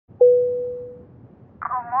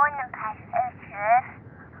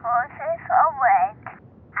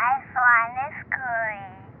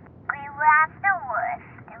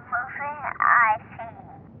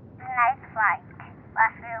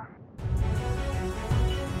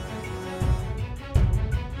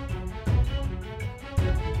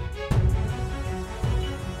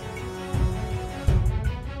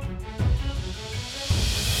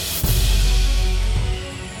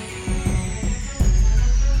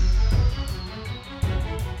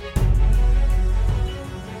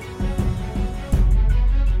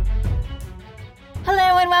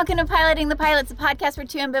Welcome to Piloting the Pilots, a podcast where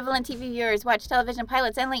two ambivalent TV viewers watch television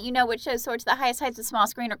pilots and let you know which shows soar to the highest heights of small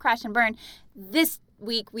screen or crash and burn. This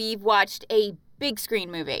week we've watched a big screen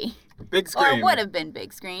movie. Big screen. Or would have been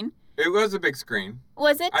big screen. It was a big screen.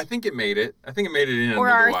 Was it? I think it made it. I think it made it in Or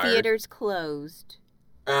under the are wire. theaters closed?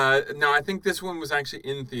 No, I think this one was actually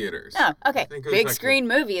in theaters. Oh, okay. Big screen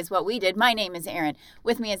movie is what we did. My name is Erin.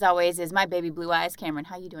 With me, as always, is my baby blue eyes, Cameron.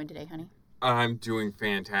 How you doing today, honey? I'm doing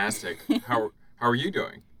fantastic. How are you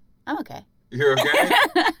doing? I'm okay. You're okay?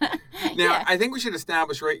 Now, Yeah. I think we should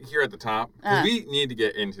establish right here at the top, because we need to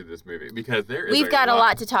get into this movie, because we've got a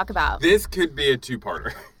lot to talk about. This could be a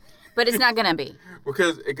two-parter. But it's not going to be.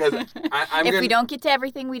 because we don't get to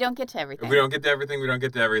everything, we don't get to everything. If we don't get to everything, we don't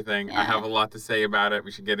get to everything. Yeah. I have a lot to say about it.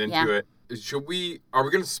 We should get into it. Are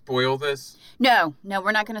we going to spoil this? No,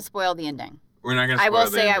 we're not going to spoil the ending. We're not going to spoil the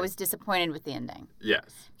ending. I will say I was disappointed with the ending. Yes.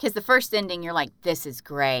 Because the first ending, you're like, this is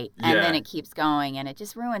great. And then it keeps going, and it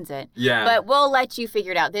just ruins it. Yeah. But we'll let you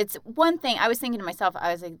figure it out. It's one thing, I was thinking to myself,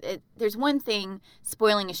 I was like, there's one thing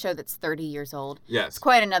spoiling a show that's 30 years old. Yes. It's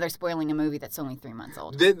quite another spoiling a movie that's only 3 months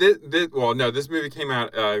old. This movie came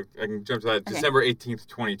out, I can jump to that, December 18th,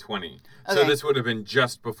 2020. Okay. So this would have been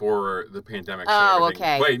just before the pandemic. Oh,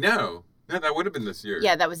 okay. Wait, no, that would have been this year.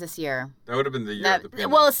 Yeah, that was this year. That would have been the year of the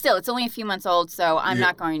pandemic. Well, it's only a few months old, so I'm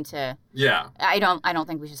not going to. Yeah. I don't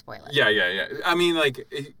think we should spoil it. Yeah. I mean, like,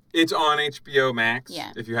 it's on HBO Max.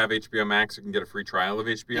 Yeah. If you have HBO Max, you can get a free trial of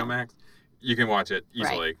HBO Max. You can watch it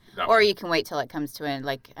easily. Right. Or you can wait till it comes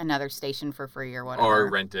to another station for free or whatever. Or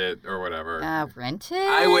rent it or whatever. Rent it?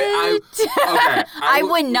 I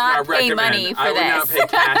would not pay money for this. I would not pay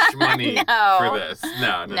cash money No. for this.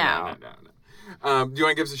 No. Do you want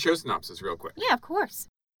to give us a show synopsis real quick? Yeah, of course.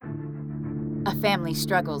 A family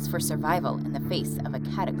struggles for survival in the face of a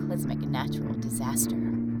cataclysmic natural disaster.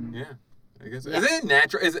 Yeah, I guess. Yeah. Is it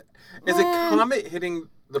natural? Is a comet hitting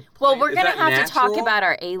the planet? Well, we're going to have to talk about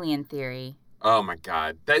our alien theory. Oh, my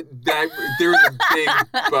God. That there was a big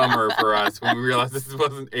bummer for us when we realized this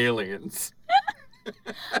wasn't aliens.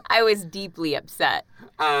 I was deeply upset.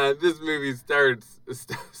 This movie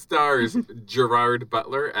stars Gerard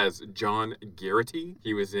Butler as John Garrity.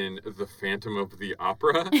 He was in The Phantom of the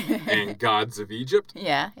Opera and Gods of Egypt.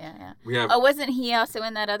 Yeah. We have. Wasn't he also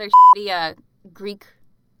in that other shitty Greek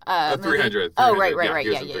 300. Oh, right.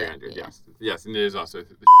 Yeah, Yeah. 300, yes. And it is also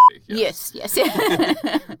Yes.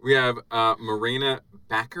 We have Morena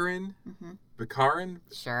Baccarin. Mm-hmm. Baccarin?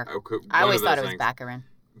 Sure. Okay, I always thought it was Baccarin.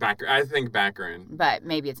 I think Baccarin. But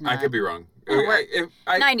maybe it's not. I could be wrong.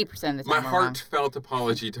 90% of the time my we're heartfelt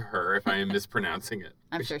apology to her if I am mispronouncing it.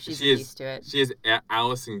 I'm sure she's used to it. She is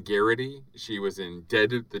Allison Garrity. She was in the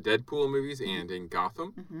Deadpool movies and in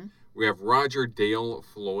Gotham. Mm-hmm. We have Roger Dale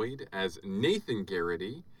Floyd as Nathan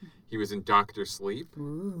Garrity. He was in Doctor Sleep,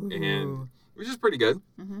 and which is pretty good.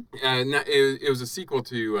 Mm-hmm. It was a sequel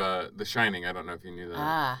to The Shining. I don't know if you knew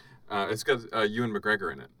that. It's got Ewan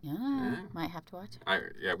McGregor in it. Yeah, might have to watch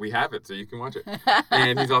it. We have it, so you can watch it.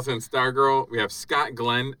 And he's also in Stargirl. We have Scott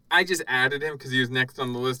Glenn. I just added him because he was next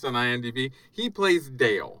on the list on IMDb. He plays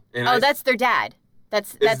Dale. And that's their dad.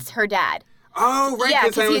 That's her dad. Oh, right. Yeah,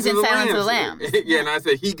 because he's in Silence of the Lambs. Yeah, and I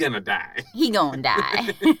said, he gonna die. He gonna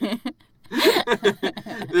die.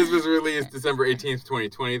 This was released December 18th,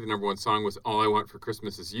 2020. The number one song was All I Want for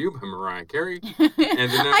Christmas Is You by Mariah Carey.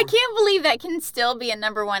 I can't believe that can still be a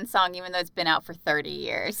number one song even though it's been out for 30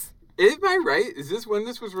 years. Am I right? Is this when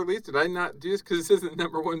this was released? Did I not do this? Because it says the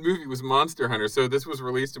number one movie was Monster Hunter, so this was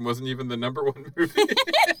released and wasn't even the number one movie.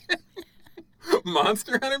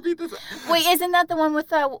 Monster Hunter beat this? Wait, isn't that the one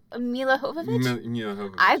with Mila Jovovich? Mila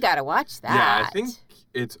Jovovich. I've got to watch that. Yeah, I think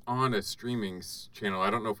it's on a streaming channel. I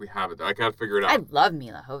don't know if we have it, though. I got to figure it out. I love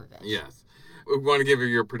Mila Jovovich. Yes. We want to give you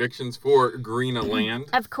your predictions for Green Land.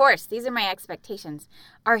 Of course. These are my expectations.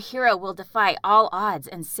 Our hero will defy all odds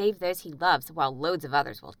and save those he loves while loads of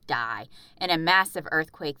others will die in a massive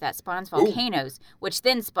earthquake that spawns volcanoes, which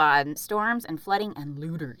then spawn storms and flooding and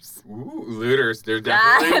looters. Ooh, looters. They're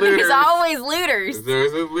definitely looters. There's always looters.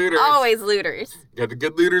 There's the looters. Always looters. Got the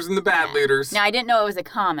good looters and the bad looters. Now, I didn't know it was a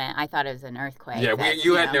comet. I thought it was an earthquake. Yeah,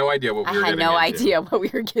 you had no idea what we were getting into. I had no idea what we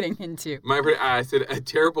were getting into. I said a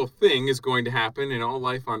terrible thing is going to happen and all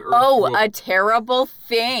life on Earth. Oh, a terrible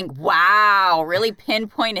thing. Wow. Really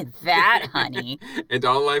pinpointed that, honey. And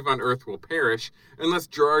all life on Earth will perish unless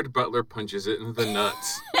Gerard Butler punches it in the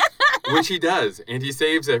nuts. Which he does, and he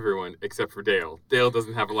saves everyone except for Dale. Dale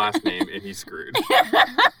doesn't have a last name, and he's screwed.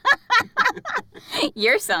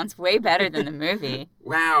 Yours sounds way better than the movie.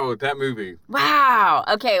 Wow, that movie. Wow.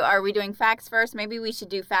 Okay, are we doing facts first? Maybe we should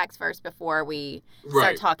do facts first before we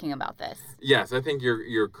start talking about this. Yes, I think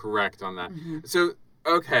you're correct on that. Mm-hmm. So,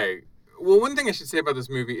 okay. Well, one thing I should say about this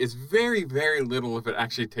movie is very, very little of it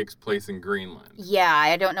actually takes place in Greenland. Yeah,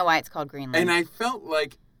 I don't know why it's called Greenland. And I felt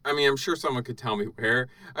like, I mean, I'm sure someone could tell me where.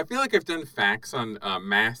 I feel like I've done facts on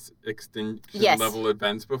mass extinction level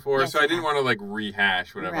events before, so I didn't want to,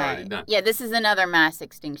 rehash whatever I've already done. Yeah, this is another mass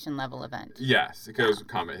extinction level event. Yes, it goes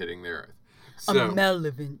comet hitting the Earth. So, a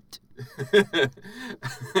malevolent.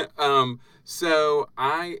 So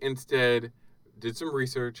I instead did some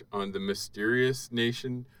research on the mysterious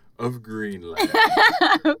nation of Greenland.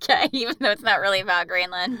 Okay, even though it's not really about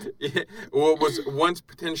Greenland. Yeah, well, it was once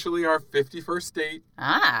potentially our 51st state.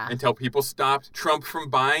 Until people stopped Trump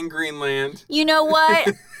from buying Greenland. You know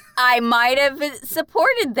what? I might have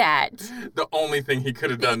supported that. The only thing he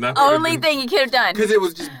could have done. The only thing he could have done. Because it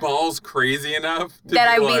was just balls crazy enough. That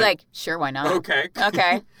I would be like, sure, why not? Okay.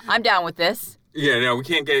 Okay, I'm down with this. Yeah, no, we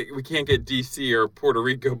can't get D.C. or Puerto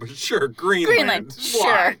Rico, but sure, Greenland.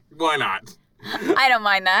 Sure. Why not? I don't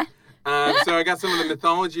mind that. So I got some of the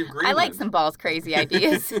mythology of Greenland. I like some balls crazy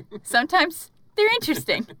ideas. Sometimes they're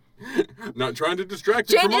interesting. Not trying to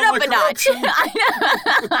distract you Change from it all up my a notch.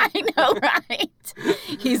 corruption. I know, right?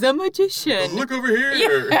 He's a magician. Look over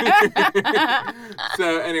here.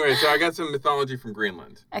 So anyway, I got some mythology from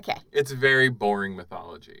Greenland. Okay. It's very boring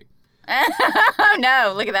mythology. Oh,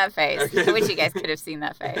 no. Look at that face. Okay. I wish you guys could have seen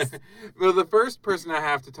that face. Well, the first person I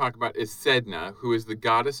have to talk about is Sedna, who is the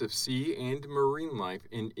goddess of sea and marine life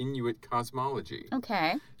in Inuit cosmology.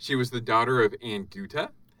 Okay. She was the daughter of Anguta,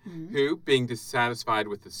 who, being dissatisfied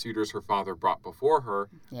with the suitors her father brought before her,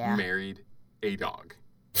 married a dog.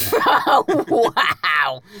 Oh,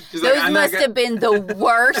 wow. Those must have been the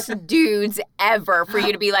worst dudes ever for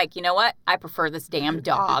you to be like, you know what? I prefer this damn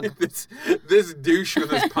dog. this douche with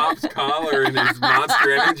his Pop's collar and his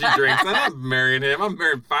Monster Energy drinks. I'm not marrying him. I'm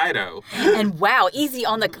marrying Fido. And wow, easy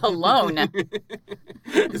on the cologne.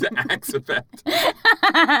 His Axe effect.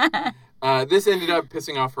 This ended up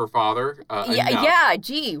pissing off her father.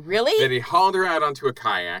 Gee, really? That he hauled her out onto a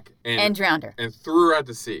kayak and drowned her. And threw her out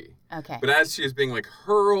to sea. Okay. But as she was being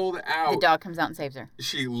hurled out, the dog comes out and saves her.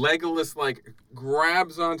 She Legolas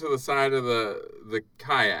grabs onto the side of the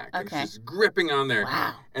kayak. Okay. And she's gripping on there.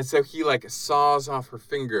 Wow. And so he saws off her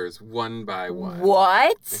fingers one by one.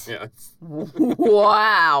 What? Yes.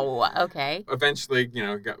 Wow. Okay. Eventually,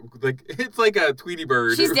 it's like a Tweety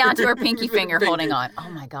bird. She's down to her pinky finger holding on. Oh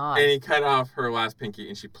my God. And he cut off her last pinky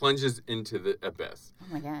and she plunges into the abyss.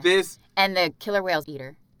 Oh my God. And the killer whales eat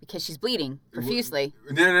her. Because she's bleeding profusely.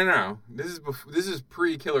 No. This is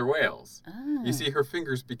pre-killer whales. Oh. You see, her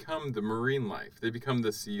fingers become the marine life. They become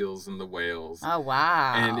the seals and the whales. Oh,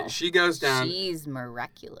 wow. And she goes down. She's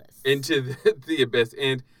miraculous. Into the abyss.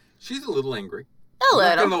 And she's a little angry. A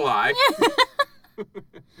little. Not gonna lie.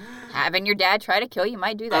 Having your dad try to kill you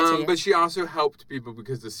might do that to you. But she also helped people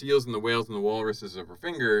because the seals and the whales and the walruses of her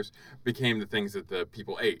fingers became the things that the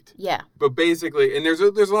people ate. Yeah. But basically, and there's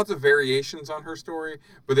lots of variations on her story,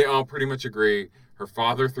 but they all pretty much agree. Her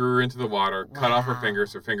father threw her into the water, cut off her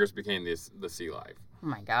fingers became the sea life. Oh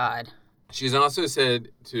my God. She's also said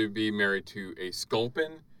to be married to a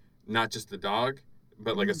sculpin, not just the dog,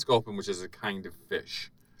 but a sculpin, which is a kind of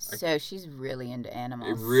fish. So she's really into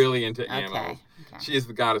animals. Really into animals. Okay. She is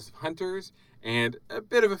the goddess of hunters and a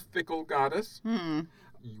bit of a fickle goddess.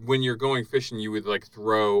 When you're going fishing, you would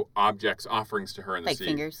throw offerings to her in the sea. Like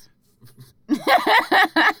fingers?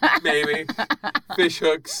 Maybe. Fish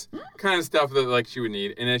hooks, kind of stuff that she would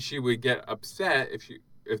need. And then she would get upset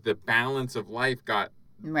if the balance of life got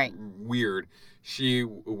weird. She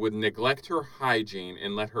would neglect her hygiene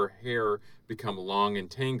and let her hair become long and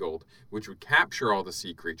tangled, which would capture all the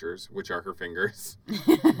sea creatures, which are her fingers.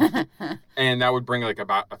 And that would bring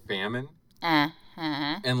about a famine.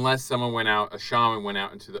 Unless a shaman went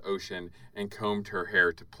out into the ocean and combed her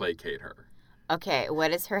hair to placate her. Okay,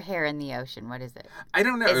 what is her hair in the ocean? What is it? I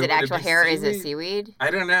don't know. Is it Would actual be hair or is seaweed? it seaweed? I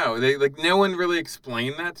don't know. No one really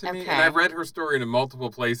explained that to me. Okay. And I've read her story in multiple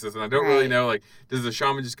places, and I don't really Right. know, like, does the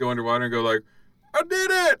shaman just go underwater and go, like, I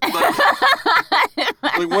did it!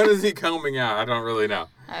 Like, when is he combing out? I don't really know.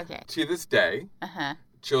 Okay. To this day, Uh-huh.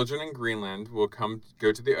 children in Greenland will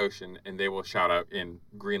go to the ocean, and they will shout out in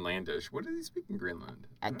Greenlandish. What does he speak in Greenland?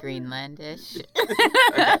 A Greenlandish.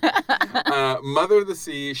 Mother of the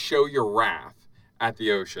Sea, show your wrath at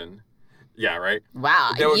the ocean. Yeah, right?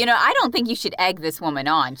 Wow. They would- I don't think you should egg this woman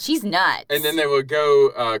on. She's nuts. And then they would go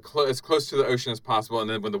as close to the ocean as possible, and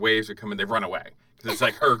then when the waves would come in, they run away. Because it's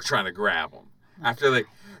like her trying to grab them. After, like...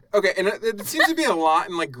 Okay, and it seems to be a lot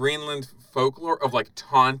in, like, Greenland folklore of, like,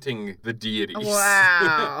 taunting the deities.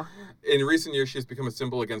 Wow. In recent years, she's become a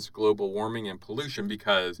symbol against global warming and pollution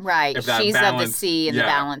because... Right. if that She's of the balance- sea and the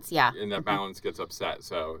balance. Yeah. And that balance gets upset,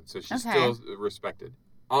 so she's Okay. still respected.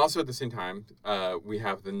 Also, at the same time, we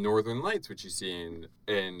have the Northern Lights, which you see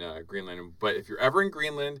in Greenland. But if you're ever in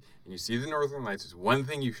Greenland and you see the Northern Lights, there's one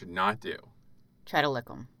thing you should not do. Try to lick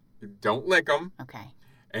them. Don't lick them. Okay.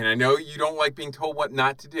 And I know you don't like being told what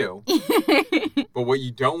not to do. But what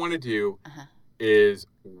you don't want to do Uh-huh. is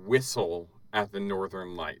whistle at the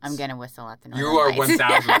Northern Lights. I'm going to whistle at the You Northern are Lights.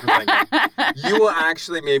 1,000% You will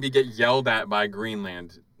actually maybe get yelled at by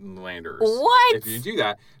Greenlanders. What? If you do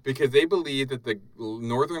that, because they believe that the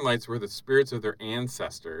Northern Lights were the spirits of their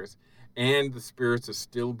ancestors and the spirits of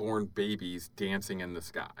stillborn babies dancing in the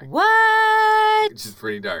sky, What? which is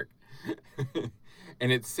pretty dark.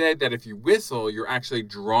 And it's said that if you whistle, you're actually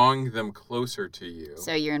drawing them closer to you.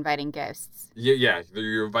 So you're inviting ghosts. Yeah,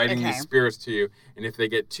 you're inviting Okay. these spirits to you, and if they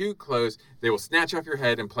get too close, they will snatch off your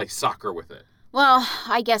head and play soccer with it. Well,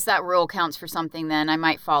 I guess that rule counts for something then. I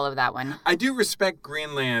might follow that one. I do respect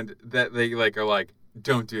Greenland that they are like,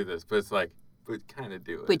 don't do this, but it's like, but kind of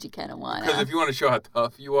do it. But you kind of want Because to. if you want to show how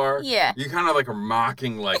tough you are, Yeah. you kind of like are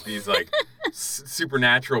mocking like these like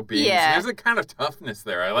supernatural beings. Yeah. There's a kind of toughness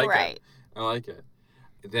there. I like Right. it. I like it.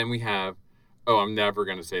 Then we have, I'm never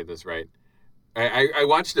going to say this right. I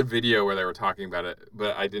watched a video where they were talking about it,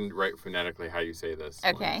 but I didn't write phonetically how you say this.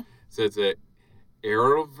 Okay. So it's a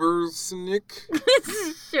Erversnik.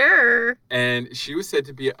 Sure. And she was said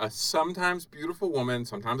to be a sometimes beautiful woman,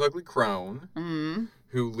 sometimes ugly crone, Mm.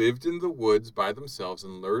 who lived in the woods by themselves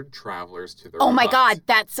and lured travelers to their Oh my huts. God,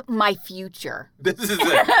 that's my future. This is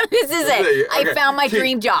it. This is it. I Okay. found my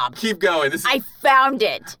dream job. Keep going. This I found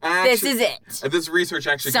it. This Actually- is it. this research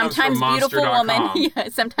actually Sometimes comes from beautiful woman. Monster.com. Yeah,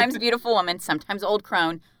 sometimes beautiful woman. Sometimes old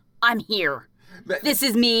crone. I'm here. But This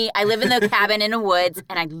is me. I live in the cabin in the woods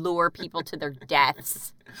and I lure people to their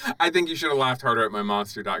deaths. I think you should have laughed harder at my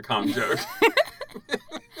Monster.com joke.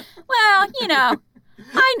 Well,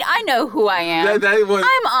 I know who I am. that was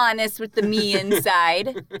I'm honest with the me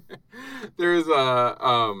inside. there's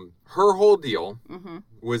her whole deal Mm-hmm.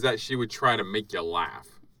 was that she would try to make you laugh.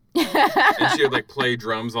 And she would like play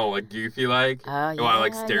drums all like goofy like Oh, while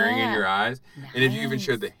like yeah, staring in yeah. your eyes. And if you even Nice.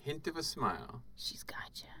 showed the hint of a smile, She's got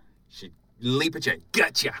you. she'd leap at you,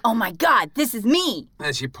 gotcha. Oh my God, this is me.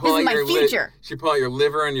 And she'd pull This is out my your future. she'd pull out your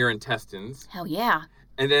liver and your intestines. Hell yeah.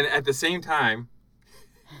 And then at the same time,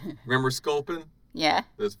 remember sculpin? Yeah,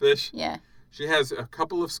 Those fish? yeah. She has a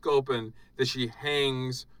couple of sculpin that she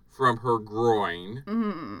hangs from her groin,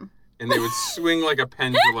 Mm. and they would swing like a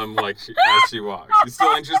pendulum as she walks. You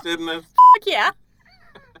still interested in this? Fuck yeah.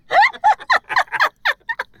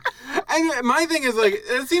 And my thing is like,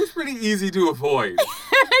 it seems pretty easy to avoid.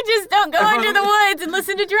 Just don't go into the woods and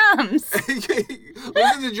listen to drums.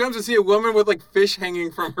 Listen to drums and see a woman with like fish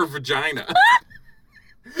hanging from her vagina.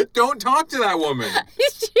 Don't talk to that woman.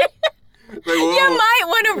 Like, You whoa. might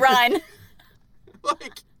want to run.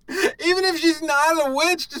 Like, even if she's not a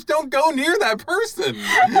witch, just don't go near that person.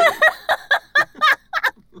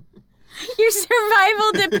 Your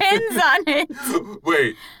survival depends on it.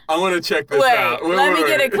 Wait, I want to check this Wait, out. let me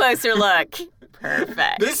get a closer look.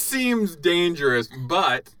 Perfect. This seems dangerous,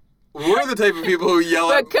 but we're the type of people who yell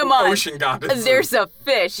But at come on, ocean goddesses. There's a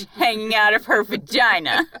fish hanging out of her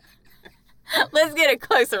vagina. Let's get a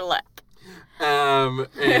closer look. And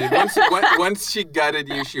once she gutted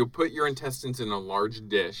you, she'll put your intestines in a large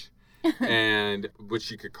dish, and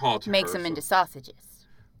which you could call to Makes her. them into sausages.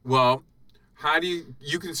 Well, how do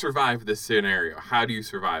you can survive this scenario? How do you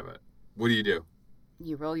survive it? What do you do?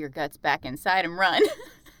 You roll your guts back inside and run.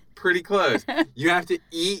 Pretty close. You have to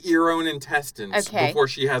eat your own intestines Okay. before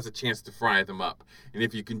she has a chance to fry them up. And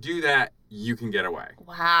if you can do that, you can get away.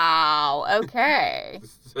 Wow. Okay.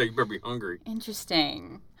 So you better be hungry.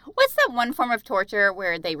 Interesting. What's that one form of torture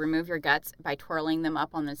where they remove your guts by twirling them up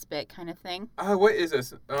on the spit kind of thing? What is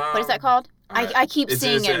this? What is that called? I keep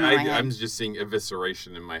seeing it in my head. I'm just seeing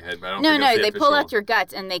evisceration in my head, but I don't No, think that's the they pull official- out your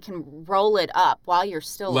guts and they can roll it up while you're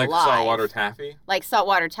still like alive. saltwater taffy? Like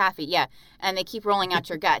saltwater taffy, yeah. And they keep rolling out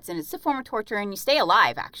your guts, and it's a form of torture, and you stay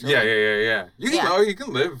alive, actually. Yeah. You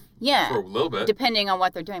can live for a little bit. Depending on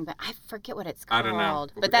what they're doing, but I forget what it's called. I don't know.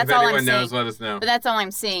 But that's if all I'm anyone seeing. knows, let us know. But that's all I'm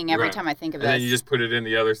seeing every Right. time I think of And this. then you just put it in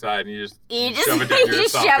the other side, and you just shove it down your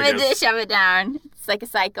esophagus. shove it down. It's like a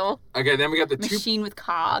cycle. Okay, then we got the Machine with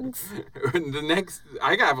cogs. The next,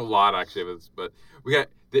 I have a lot actually of this, but we got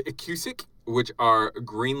the Ikusik, which are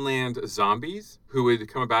Greenland zombies who would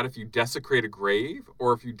come about if you desecrate a grave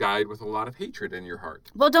or if you died with a lot of hatred in your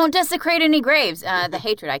heart. Well, don't desecrate any graves. The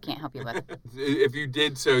hatred I can't help you with. If you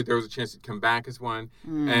did so, there was a chance you'd come back as one.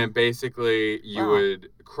 And basically, you Wow. would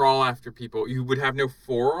crawl after people. You would have no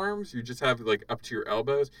forearms. You just have like up to your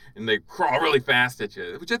elbows, and they crawl really fast at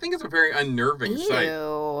you, which I think is a very unnerving sight.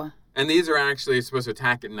 Ew. And these are actually supposed to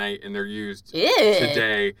attack at night, and they're used Ew.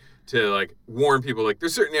 today to like warn people like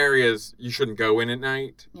there's certain areas you shouldn't go in at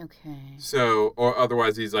night. Okay. So, or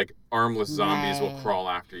otherwise these like armless zombies will Right. crawl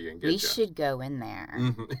after you and get We you. should go in there.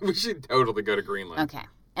 We should totally go to Greenland. Okay.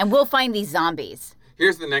 And we'll find these zombies.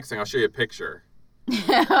 Here's the next thing. I'll show you a picture.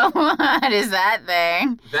 What is that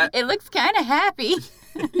thing? That It looks kind of happy.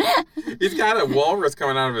 he's got a walrus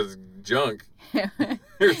coming out of his junk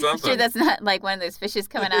or something. Sure, that's not like one of those fishes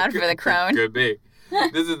coming out for the crone. Could be.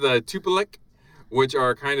 This is the Tupilek, which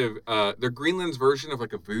are kind of they're Greenland's version of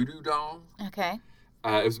like a voodoo doll. Okay.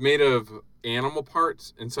 It was made of animal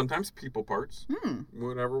parts and sometimes people parts, Hmm.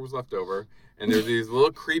 whatever was left over. And there's these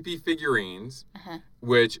little creepy figurines, Uh-huh.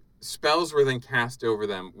 which spells were then cast over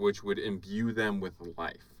them, which would imbue them with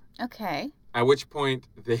life. Okay. At which point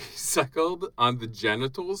they suckled on the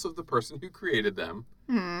genitals of the person who created them.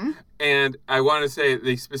 Hmm. And I want to say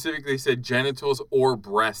they specifically said genitals or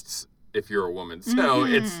breasts if you're a woman.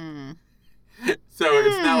 So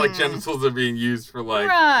it's not like genitals are being used for like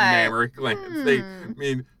Right. mammary glands. They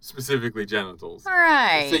mean specifically genitals. All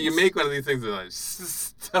right. So you make one of these things and like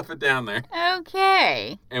stuff it down there.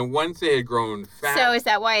 Okay. And once they had grown fat, So is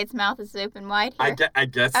that why its mouth is open wide here? I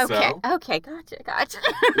guess Okay. so. Okay. Gotcha.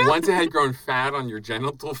 Once it had grown fat on your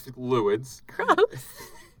genital fluids, Gross.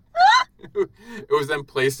 it was then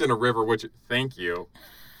placed in a river. Which, thank you,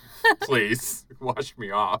 please wash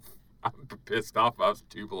me off. I'm pissed off about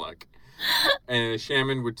Tupilek. And a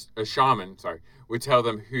shaman would tell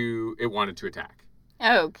them who it wanted to attack.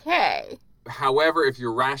 Okay. However, if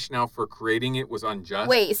your rationale for creating it was unjust,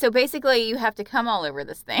 Wait. So basically, you have to come all over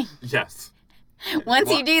this thing. yes, Once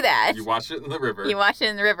you do that, you wash it in the river. you wash it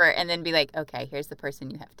in the river, and then be like, okay, here's the person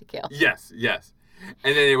you have to kill. Yes.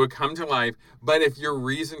 And then it would come to life. But if your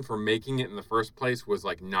reason for making it in the first place was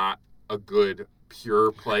like not a good,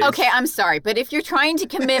 pure place. Okay, I'm sorry, but if you're trying to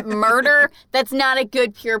commit murder, that's not a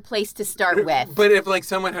good pure place to start with. But if like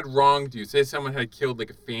someone had wronged you, say someone had killed like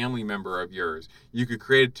a family member of yours, you could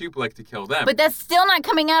create a Tupilek to kill them. But that's still not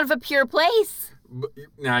coming out of a pure place.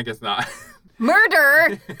 No, I guess not.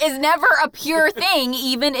 Murder is never a pure thing,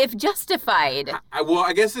 even if justified.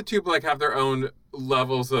 I guess the Tupilek have their own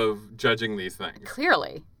levels of judging these things.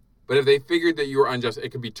 Clearly. But if they figured that you were unjust,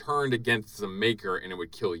 it could be turned against the maker and it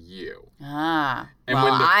would kill you. Ah. And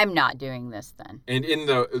Well, when the- I'm not doing this then. And in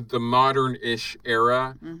the modern-ish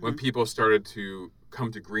era, Mm-hmm. when people started to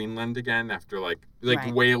come to Greenland again after like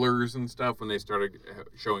Right. whalers and stuff, when they started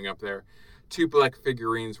showing up there, Tupilek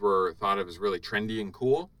figurines were thought of as really trendy and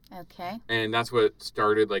cool. Okay. And that's what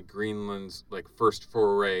started like Greenland's like first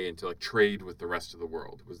foray into like trade with the rest of the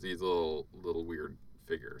world, was these little weird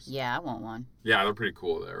figures. Yeah, I want one. Yeah, they're pretty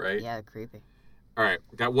cool though, right? Yeah, creepy. All right,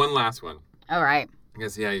 got one last one. All right. I gotta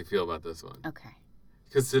see how you feel about this one. Okay.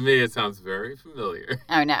 Because to me it sounds very familiar.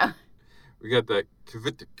 Oh, no. We got the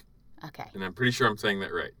Kvitik, Okay. and I'm pretty sure I'm saying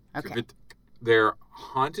that right. Okay. Kvitik. They're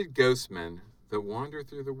haunted ghost men that wander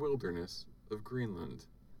through the wilderness of Greenland.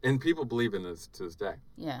 And people believe in this to this day.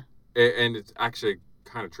 Yeah. And it's actually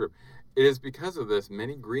kind of true. It is because of this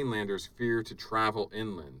many Greenlanders fear to travel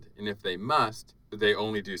inland, and if they must, they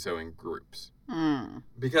only do so in groups.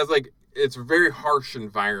 Because like it's a very harsh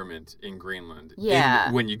environment in Greenland.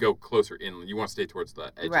 Yeah. When you go closer inland, you want to stay towards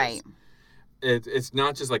the edges. Right. It's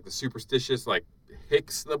not just like the superstitious like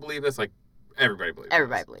Hicks that believe this. Like everybody believes.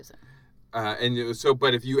 Everybody this. believes it.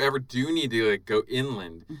 But if you ever do need to like go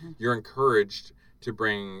inland, Mm-hmm. you're encouraged to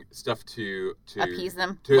bring stuff to Appease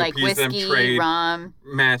them. to Like appease them, whiskey, trade, rum.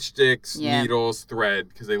 matchsticks, Yeah. needles, thread,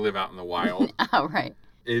 because they live out in the wild. Oh, right.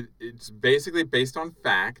 It's basically based on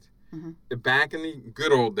fact. Mm-hmm. Back in the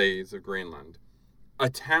good old days of Greenland, a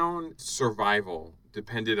town survival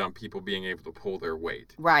depended on people being able to pull their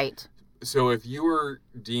weight. Right. So if you were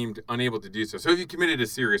deemed unable to do so, if you committed a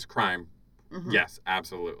serious crime, Mm-hmm. Yes,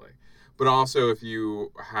 absolutely. But also, if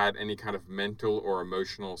you had any kind of mental or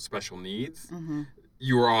emotional special needs, Mm-hmm.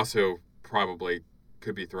 you were also probably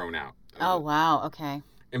could be thrown out. Oh, wow. Okay.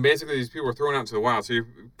 And basically, these people were thrown out into the wild. So you're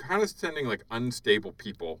kind of sending like unstable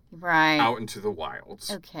people Right. out into the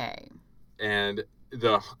wilds. Okay. And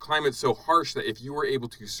the climate's so harsh that if you were able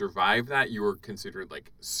to survive that, you were considered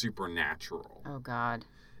like supernatural. Oh, God.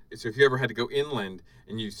 So if you ever had to go inland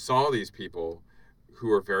and you saw these people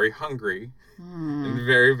who are very hungry and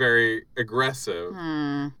very, very aggressive,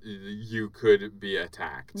 you could be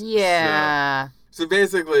attacked. Yeah. So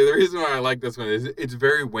basically, the reason why I like this one is it's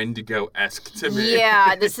very Wendigo-esque to me.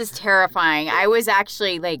 Yeah, this is terrifying. I was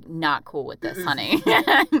actually, like, not cool with this, honey.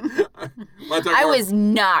 I was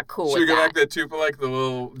not cool Should we with go that. back to like the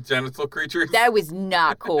little genital creatures? I was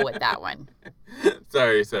not cool with that one.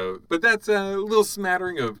 Sorry, but that's a little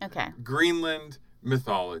smattering of Okay. Greenland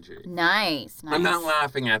mythology. Nice. I'm not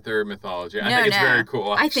laughing at their mythology. I No, think it's no. very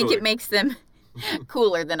cool, actually. I think it makes them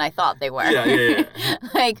cooler than I thought they were. Yeah.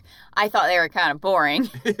 Like, I thought they were kind of boring.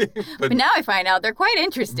 But now I find out they're quite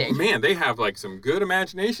interesting. Man, they have like some good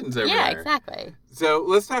imaginations over Yeah, there. exactly. So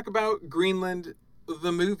let's talk about Greenland,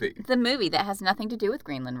 the movie. The movie that has nothing to do with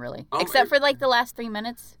Greenland, really. Oh, Except for, like, the last 3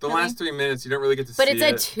 minutes. The really. last 3 minutes, you don't really get to But see it's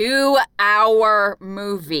it. a 2-hour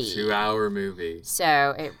movie. 2-hour movie.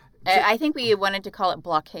 So I think we wanted to call it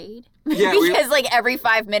Blockade. Yeah, because, like, every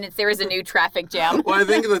 5 minutes there was a new traffic jam. Well, I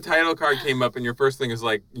think the title card came up, and your first thing is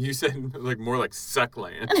like, you said like more like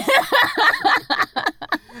Suckland.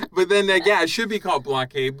 But then, yeah, it should be called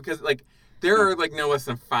Blockade because, like, there are, like, no less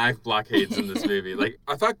than 5 blockades in this movie. Like,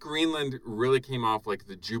 I thought Greenland really came off, like,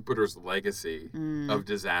 the Jupiter's legacy of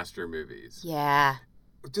disaster movies. Yeah.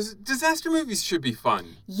 Disaster movies should be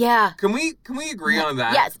fun. Yeah. Can we agree on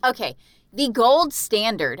that? Yes. Okay. The gold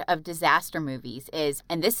standard of disaster movies is,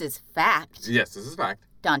 and this is fact, Yes, this is fact.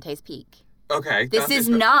 Dante's Peak. Okay. This is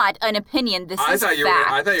not an opinion. This is fact.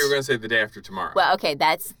 I thought you were going to say The Day After Tomorrow. Well, okay,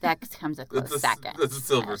 that comes a close That's second. a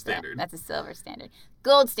silver standard. That's a silver standard.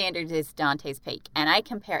 Gold standard is Dante's Peak, and I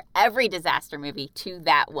compare every disaster movie to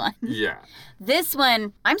that one. Yeah. This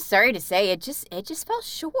one, I'm sorry to say, it just fell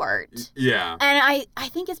short. Yeah. And I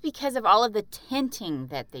think it's because of all of the tinting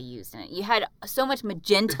that they used in it. You had so much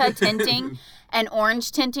magenta tinting and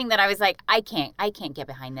orange tinting that I was like, I can't get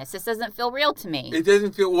behind this. This doesn't feel real to me. It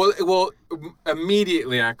doesn't feel well.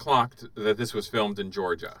 Immediately, I clocked that this was filmed in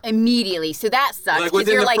Georgia. Immediately, so that sucks Like, because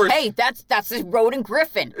within you're the like, first- hey, that's this road in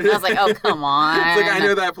Griffin. And I was like, oh, come on. It's like, I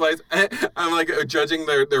know that place. I'm like judging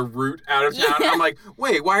their route out of town. Yeah. I'm like,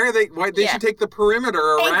 wait, why they Yeah. should take the perimeter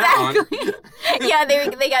around. Exactly. Yeah,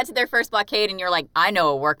 they got to their first blockade, and you're like, I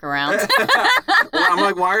know a workaround. Well, I'm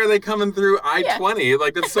like, why are they coming through I-20?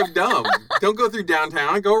 Like, that's so dumb. Don't go through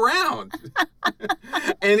downtown. Go around.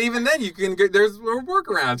 And even then, you can get there's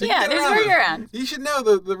workarounds. You Yeah, can get there's around this. workarounds. You should know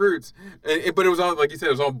the routes. But it was all, like you said,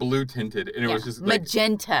 it was all blue tinted, and it was just like,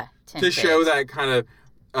 magenta tinted. to show that kind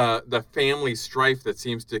of the family strife that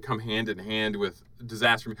seems to come hand in hand with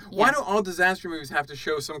disaster movies. Why Yeah. do all disaster movies have to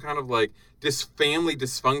show some kind of like family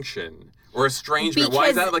dysfunction or estrangement? Why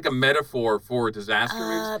is Because- that like a metaphor for disaster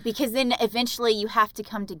movies? Because then eventually you have to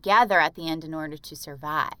come together at the end in order to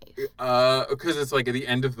survive. Because it's like at the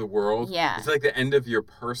end of the world. Yeah. It's like the end of your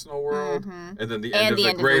personal world, and then the end And of the the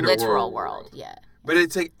end of the greater literal world. Yeah. But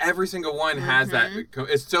it's like every single one has that.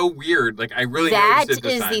 It's so weird. Like I really That noticed it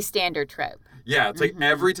this is time. the standard trope. Yeah, it's like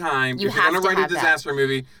every time You if you're have gonna to write a have that. disaster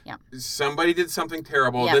movie, Yeah. somebody did something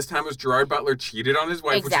terrible. Yeah. This time it was Gerard Butler cheated on his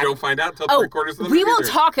wife, which Exactly. you don't find out till Oh, 3/4 of the movie. we will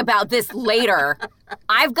there. talk about this later.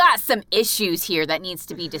 I've got some issues here that needs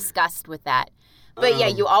to be discussed with that. But yeah,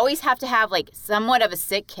 you always have to have like somewhat of a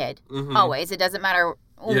sick kid. Always. It doesn't matter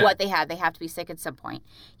Yeah. what they have. They have to be sick at some point.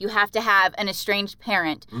 You have to have an estranged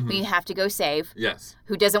parent who you have to go save, Yes.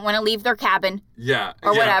 who doesn't want to leave their cabin Yeah.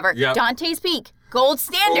 or yeah, whatever. Yeah. Dante's Peak, gold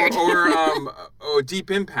standard. Or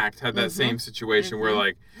Deep Impact had that same situation where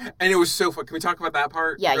like, and it was so fun. Can we talk about that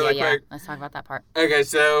part? yeah. really quick? Let's talk about that part. Okay,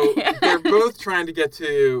 so they're both trying to get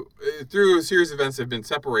to through a series of events that have been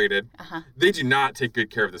separated. They do not take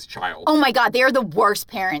good care of this child. Oh my God, they are the worst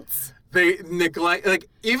parents. They neglect, like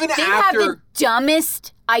even They have after. the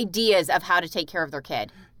dumbest ideas of how to take care of their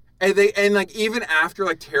kid. And like even after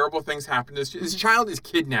like terrible things happen, this child is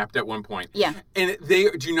kidnapped at one point. Yeah. And they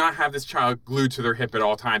do not have this child glued to their hip at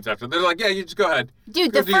all times after. They're like, yeah, you just go ahead.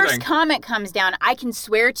 Dude, Go the do your first thing. comment comes down. I can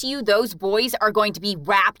swear to you, those boys are going to be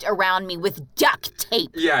wrapped around me with duct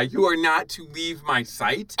tape. Yeah, you are not to leave my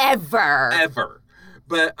sight Ever. ever.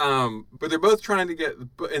 But they're both trying to get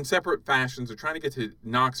in separate fashions. They're trying to get to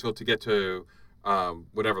Knoxville to get to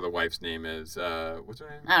whatever the wife's name is. What's her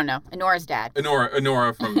name? I don't know. Honora's dad.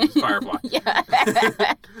 Honora from Firefly. Yeah.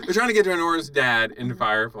 They're trying to get to Honora's dad in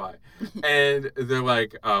Firefly. And they're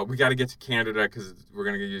like, we got to get to Canada because we're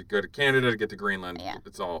going to go to Canada to get to Greenland. Yeah.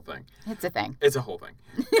 It's a whole thing. It's a thing. It's a whole thing.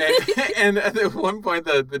 And at one point,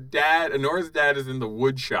 the dad, Honora's dad is in the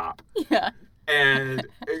wood shop. Yeah. And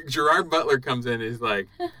Gerard Butler comes in and he's like,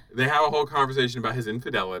 they have a whole conversation about his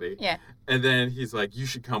infidelity. Yeah. And then he's like, you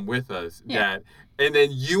should come with us, Dad. And then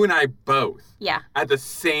you and I both, at the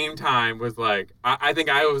same time, was like, I think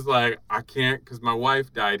I was like, I can't because my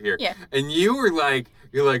wife died here. Yeah. And you were like,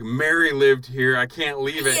 Mary lived here. I can't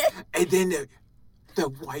leave it. And then the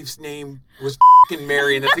wife's name was fucking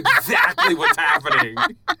Mary, and that's exactly what's happening.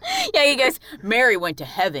 Yeah, he goes, Mary went to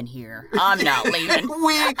heaven here. I'm not leaving.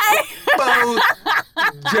 We both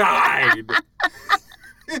died.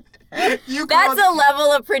 That's a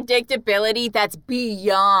level of predictability that's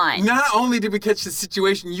beyond. Not only did we catch the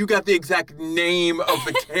situation, you got the exact name of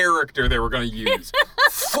the character they were going to use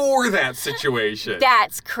for that situation.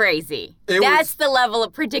 That's crazy. That's the level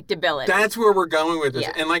of predictability. That's where we're going with this.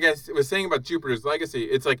 Yeah. And like I was saying about Jupiter's Legacy,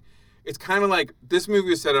 it's like, it's kind of like this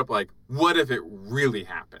movie was set up like, what if it really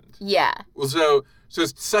happened? Yeah. Well, so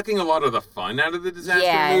it's sucking a lot of the fun out of the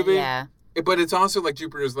disaster movie. Yeah. But it's also like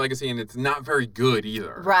Jupiter's Legacy, and it's not very good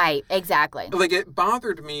either. Right, exactly. Like, it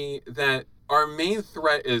bothered me that our main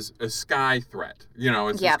threat is a sky threat. You know,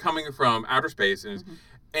 it's coming from outer space.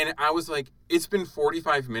 And I was like, it's been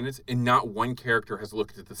 45 minutes, and not one character has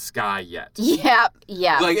looked at the sky yet. Yeah.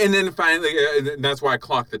 Like, and then finally, that's why I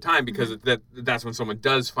clocked the time, because that's when someone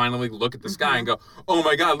does finally look at the sky and go, oh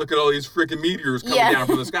my God, look at all these freaking meteors coming down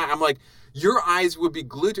from the sky. I'm like, your eyes would be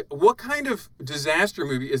glued to... What kind of disaster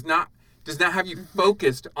movie does not have you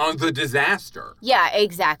focused on the disaster? Yeah,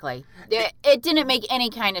 exactly. It didn't make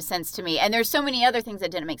any kind of sense to me. And there's so many other things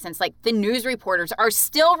that didn't make sense. Like, the news reporters are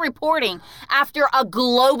still reporting after a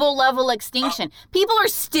global level extinction. People are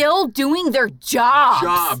still doing their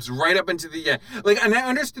jobs. Right up into the end. Like, and I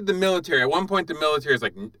understood the military. At one point, the military is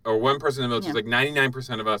like, or one person in the military is like,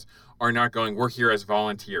 99% of us are not going, we're here as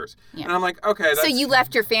volunteers. Yeah. And I'm like, okay, that's... So you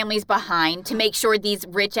left your families behind to make sure these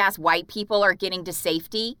rich-ass white people are getting to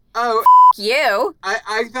safety? Oh, you.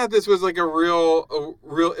 I thought this was like a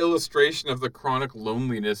real illustration of the chronic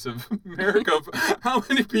loneliness of America. Of how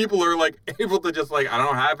many people are like able to just like, I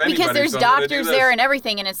don't have anybody. Because there's doctors there and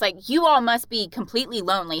everything, and it's like, you all must be completely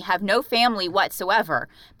lonely, have no family whatsoever.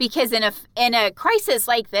 Because in a crisis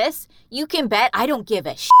like this, you can bet I don't give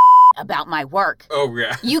a shit about my work. Oh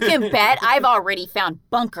yeah. You can bet I've already found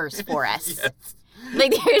bunkers for us. Yes.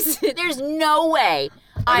 Like there's no way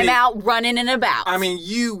I'm out running and about. I mean,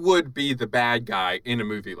 you would be the bad guy in a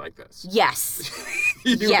movie like this. Yes.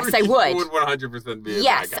 Yes, I would. You would 100% be a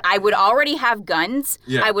bad guy. I would already have guns.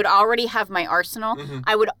 Yeah. I would already have my arsenal. Mm-hmm.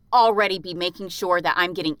 I would already be making sure that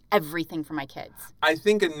I'm getting everything for my kids. I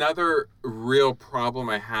think another real problem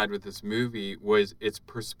I had with this movie was its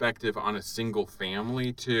perspective on a single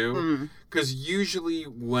family, too. Because usually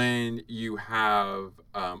when you have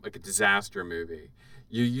like a disaster movie,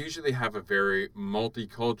 you usually have a very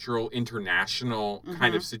multicultural, international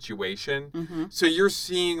kind of situation. So you're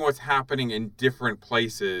seeing what's happening in different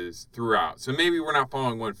places throughout. So maybe we're not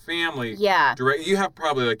following one family. Yeah. Direct. You have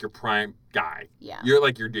probably like your prime guy. Yeah. You're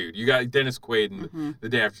like your dude. You got Dennis Quaid in The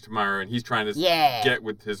Day After Tomorrow, and he's trying to get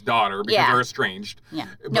with his daughter because they're estranged. Yeah.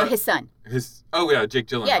 No, his son. Jake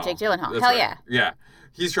Gyllenhaal. Yeah, Jake Gyllenhaal. That's Hell right. yeah. Yeah.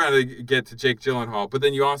 He's trying to get to Jake Gyllenhaal. But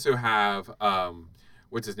then you also have...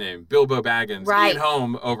 what's his name? Bilbo Baggins. Right. Ian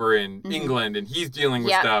Holm over in England, and he's dealing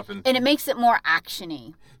with stuff. And it makes it more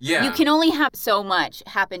action-y. Yeah. You can only have so much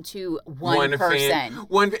happen to one person.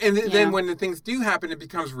 Then when the things do happen, it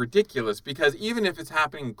becomes ridiculous, because even if it's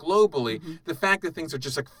happening globally, the fact that things are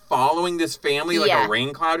just like following this family like a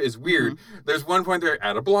rain cloud is weird. There's one point they're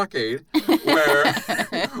at a blockade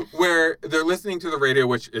where they're listening to the radio,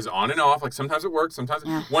 which is on and off. Like sometimes it works, sometimes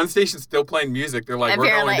one station's still playing music. They're like,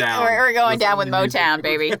 apparently, we're going down. We're going down with Motown,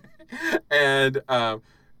 baby. And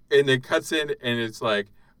it cuts in, and it's like...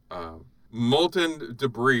 molten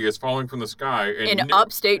debris is falling from the sky in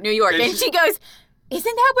upstate New York, and she goes,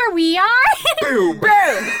 "Isn't that where we are?" Boom,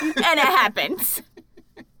 boom, and it happens.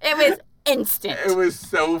 It was instant. It was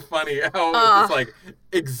so funny how it was just like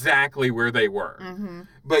exactly where they were.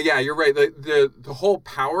 But yeah, you're right. The whole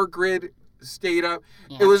power grid stayed up.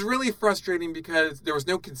 Yeah. It was really frustrating because there was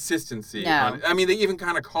no consistency. No. I mean, they even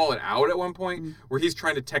kind of call it out at one point where he's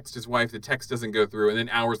trying to text his wife. The text doesn't go through. And then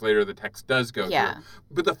hours later, the text does go through.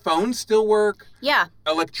 But the phones still work. Yeah.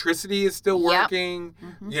 Electricity is still working.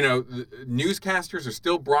 You know, the newscasters are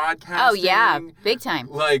still broadcasting. Oh, yeah. Big time.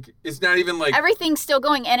 Like, it's not even like... Everything's still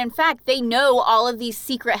going. And in fact, they know all of these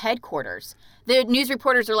secret headquarters. The news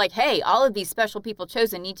reporters are like, hey, all of these special people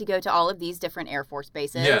chosen need to go to all of these different Air Force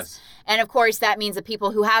bases. Yes. And, of course, that means the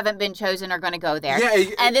people who haven't been chosen are going to go there.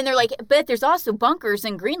 Yeah. And then they're like, but there's also bunkers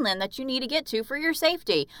in Greenland that you need to get to for your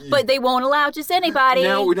safety. But they won't allow just anybody.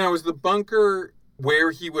 Now was the bunker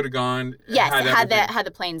where he would have gone? Yes, had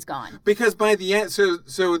the planes gone. Because by the end, so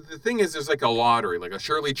the thing is, there's like a lottery, like a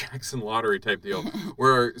Shirley Jackson lottery type deal,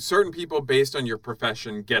 where certain people based on your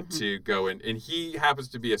profession get to go in, and he happens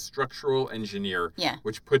to be a structural engineer,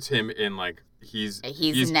 which puts him in like he's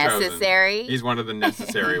necessary. Chosen. He's one of the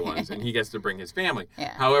necessary ones, and he gets to bring his family.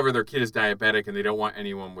 Yeah. However, their kid is diabetic, and they don't want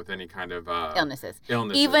anyone with any kind of illnesses.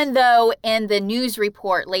 Illnesses. Even though in the news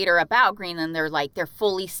report later about Greenland, they're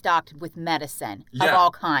fully stocked with medicine of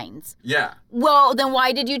all kinds. Yeah. Well, then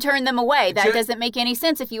why did you turn them away? That doesn't make any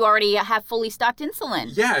sense if you already have fully stocked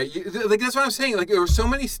insulin. Yeah, like that's what I'm saying. Like there was so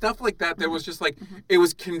many stuff like that was just like it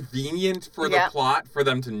was convenient for the plot for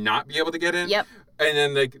them to not be able to get in. Yep. And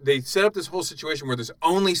then they set up this whole situation where there's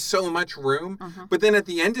only so much room. But then at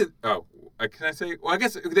the end of... can I say... Well, I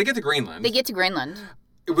guess they get to Greenland. They get to Greenland.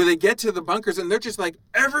 Where they get to the bunkers and they're just like,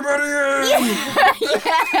 everybody in! Yeah,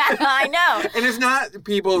 I know. And it's not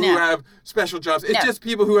people who have special jobs. It's just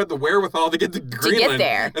people who have the wherewithal to get to Greenland. To get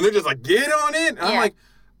there. And they're just like, get on it! And I'm like...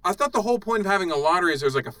 I thought the whole point of having a lottery is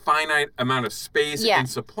there's like a finite amount of space and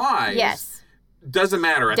supplies. Yes. Doesn't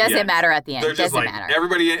matter at the end. Doesn't matter at the end. They're just Doesn't like, matter.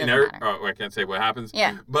 everybody in. I can't say what happens.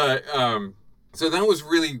 Yeah. But, so that was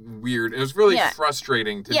really weird. It was really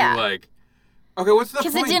frustrating to be like, okay, what's the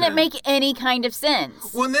point? Because it didn't make any kind of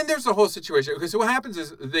sense. Well, and then there's the whole situation. Okay, so what happens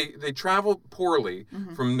is they travel poorly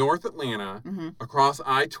from North Atlanta across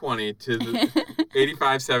I-20 to the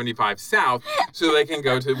 85-75 south so they can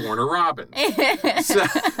go to Warner Robins. So...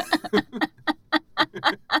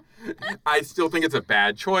 I still think it's a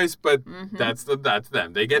bad choice, but that's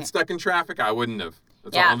them. They get stuck in traffic. I wouldn't have.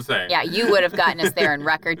 That's all I'm saying. Yeah, you would have gotten us there in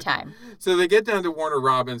record time. So they get down to Warner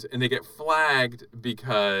Robins, and they get flagged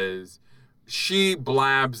because she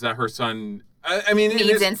blabs that her son... I mean,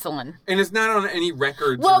 needs insulin. And it's not on any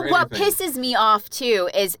records Well, or anything. what pisses me off, too,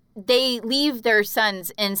 is they leave their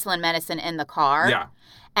son's insulin medicine in the car. Yeah.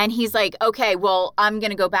 And he's like, okay, well, I'm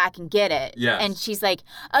going to go back and get it. Yes. And she's like,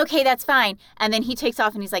 okay, that's fine. And then he takes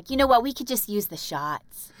off and he's like, you know what? We could just use the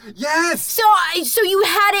shots. Yes! So you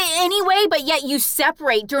had it anyway, but yet you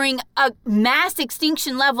separate during a mass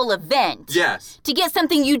extinction level event. Yes. To get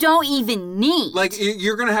something you don't even need. Like,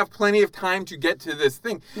 you're going to have plenty of time to get to this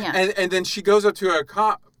thing. Yeah. And then she goes up to a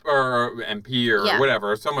cop or MP or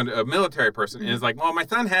whatever, someone, a military person, and is like, well, my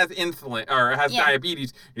son has insulin or has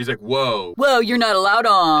diabetes. He's like, whoa. Whoa, you're not allowed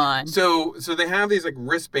on. So they have these like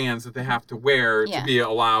wristbands that they have to wear to be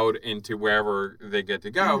allowed into wherever they get to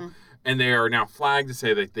go. And they are now flagged to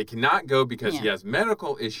say that they cannot go because he has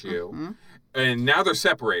medical issue. And now they're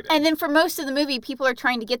separated. And then for most of the movie, people are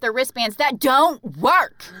trying to get their wristbands that don't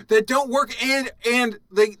work. And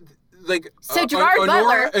they... Like so Gerard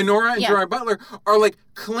Butler, Honora and Gerard Butler are like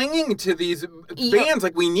clinging to these bands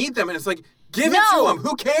like we need them, and it's like give it to them.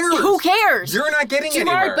 Who cares? Who cares? You're not getting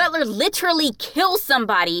anywhere. Gerard Butler literally kills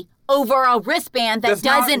somebody over a wristband that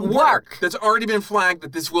doesn't work. That's already been flagged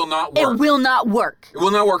that this will not work. It will not work. It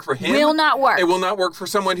will not work for him. Will not work. It will not work for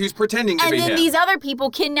someone who's pretending to be him. And then these other people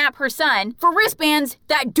kidnap her son for wristbands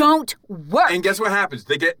that don't work. And guess what happens?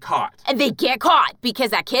 They get caught. And they get caught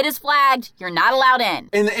because that kid is flagged. You're not allowed in.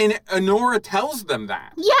 And Honora tells them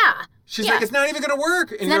that. Yeah. She's like, it's not even going to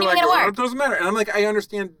work. And you're like, well, it doesn't matter. And I'm like, I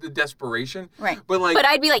understand the desperation. Right. But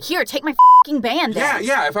I'd be like, here, take my fucking band then.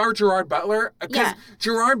 Yeah. If I were Gerard Butler, because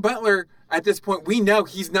Gerard Butler, at this point, we know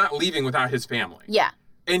he's not leaving without his family. Yeah.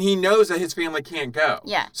 And he knows that his family can't go.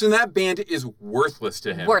 Yeah. So that band is worthless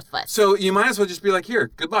to him. Worthless. So you might as well just be like,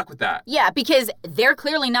 here, good luck with that. Yeah, because they're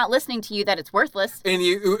clearly not listening to you that it's worthless. And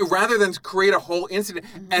you, rather than create a whole incident,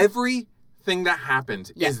 everything that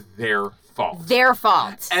happens is their fault. Their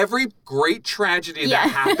fault. Every great tragedy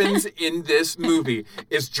that happens in this movie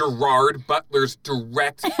is Gerard Butler's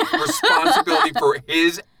direct responsibility for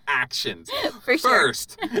his actions. For sure.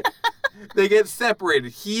 First, they get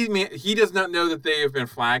separated. He does not know that they have been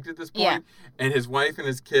flagged at this point, and his wife and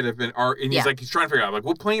his kid have been. And he's like, he's trying to figure out like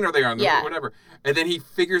what plane are they on? Whatever. And then he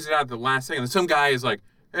figures it out at the last second. And some guy is like,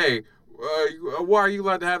 "Hey, why are you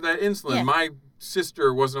allowed to have that insulin? My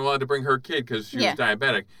sister wasn't allowed to bring her kid because she Yeah. was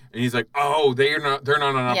diabetic. And he's like, oh, they're not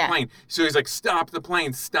on a Yeah. plane. So he's like, stop the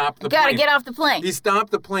plane. Gotta get off the plane. He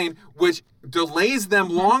stopped the plane, which delays them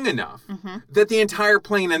long enough that the entire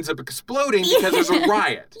plane ends up exploding because there's a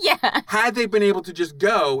riot. Yeah. Had they been able to just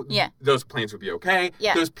go, Yeah. those planes would be okay.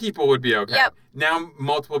 Yeah. Those people would be okay. Yep. Now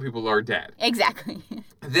multiple people are dead. Exactly.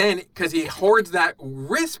 Then, because he hoards that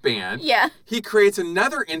wristband, Yeah. he creates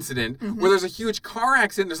another incident where there's a huge car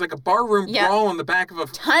accident. There's like a barroom Yep. brawl on the back of a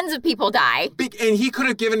Tons of people die and he could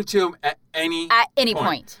have given it to him at any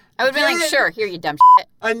point. I would be like, Then- sure, here, you dumb shit.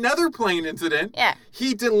 Another plane incident. Yeah.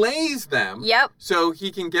 He delays them. Yep. So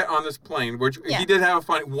he can get on this plane, which Yeah. he did have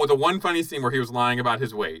the one funny scene where he was lying about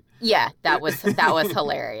his weight. Yeah, that was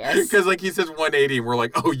hilarious. Because like he says 180, and we're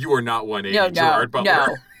like, oh, you are not 180, No, Gerard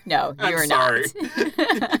Butler. no, I'm you're sorry.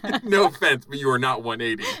 not. No offense, but you are not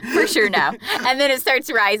 180. For sure, no. And then it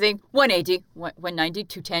starts rising. 180, 190,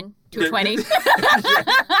 210, 220.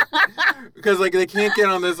 Because like they can't get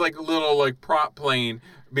on this like little like prop plane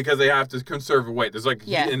because they have to conserve weight. There's like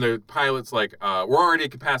Yeah. and the pilot's like, we're already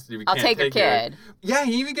at capacity. We I'll can't take your kid. Yeah,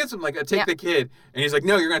 he even gets him like, take Yeah. the kid, and he's like,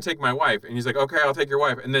 no, you're gonna take my wife, and he's like, okay, I'll take your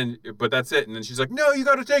wife, and then but that's it, and then she's like, no, you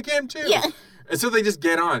got to take him too. Yeah. And so they just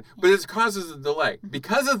get on, but it causes a delay.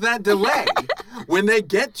 Because of that delay, when they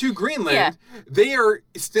get to Greenland, Yeah. they are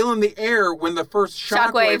still in the air when the first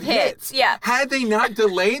shockwave hits. Yeah. Had they not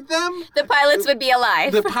delayed them, The pilots would be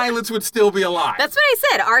alive. the pilots would still be alive. That's what I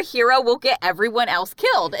said. Our hero will get everyone else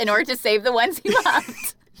killed in order to save the ones he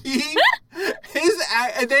loved.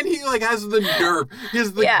 And then he like has the nerve, he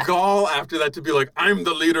has the Yeah. gall after that to be like, I'm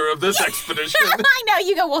the leader of this expedition. I know.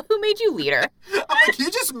 You go, well, who made you leader? I'm like, you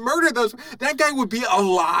just murdered those. That guy would be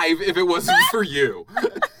alive if it wasn't for you.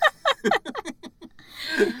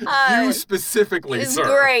 You specifically, It was sir.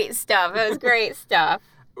 great stuff. It was great stuff.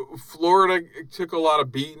 Florida took a lot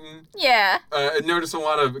of beating. Yeah. I noticed a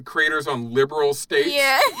lot of craters on liberal states.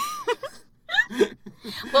 Yeah.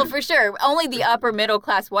 Well, for sure. Only the upper middle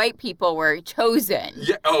class white people were chosen.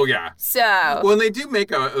 Yeah. Oh, yeah. So. Well, and they do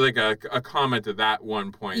make a comment at that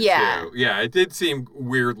one point, Yeah. too. Yeah, it did seem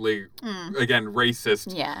weirdly, again,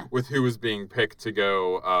 racist Yeah. with who was being picked to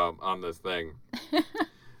go on this thing.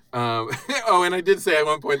 Oh, and I did say at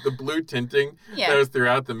one point the blue tinting Yeah. that was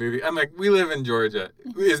throughout the movie. I'm like, we live in Georgia.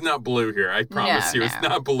 It's not blue here. I promise you. It's no.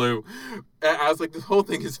 not blue. I was like, this whole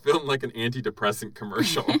thing is filmed like an antidepressant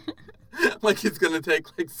commercial. Like he's going to take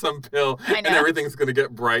like some pill I and know. everything's going to get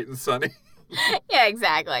bright and sunny. Yeah,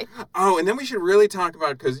 exactly. Oh, and then we should really talk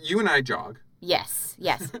about, because you and I jog. Yes.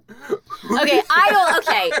 Okay,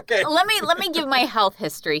 okay. Okay. Let me give my health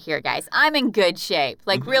history here, guys. I'm in good shape,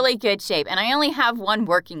 like really good shape, and I only have one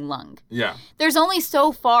working lung. Yeah. There's only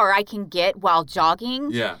so far I can get while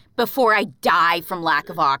jogging Yeah. before I die from lack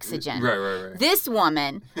of oxygen. Right. This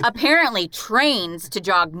woman apparently trains to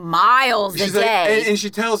jog miles She's a like, day. and she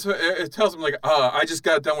tells him like, I just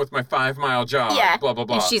got done with my 5-mile jog. Yeah. Blah blah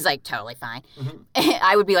blah. And she's like, totally fine.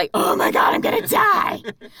 I would be like, oh my God, I'm going to die.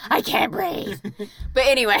 I can't breathe. But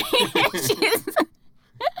anyway,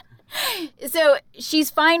 so she's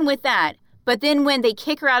fine with that. But then when they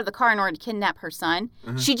kick her out of the car in order to kidnap her son,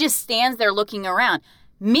 she just stands there looking around.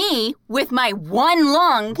 Me, with my one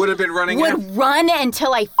lung, would have been running. would run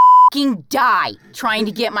until I fucking die trying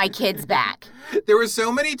to get my kids back. There were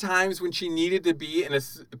so many times when she needed to be in a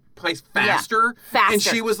place faster, faster. and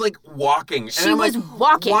she was like walking. And She I'm was like,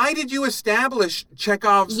 walking. Why did you establish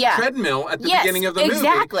Chekhov's Yeah. treadmill at the Yes, beginning of the movie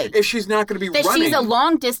exactly. if she's not going to be That running? she's a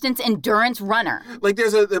long distance endurance runner. Like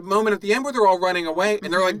there's a moment at the end where they're all running away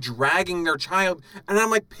and they're like Mm-hmm. dragging their child, and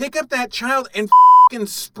I'm like, pick up that child and fucking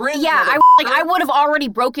sprint. Yeah, motherfucker. I would have already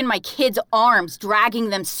broken my kids' arms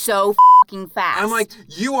dragging them so fucking fast. I'm like,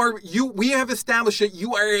 we have established that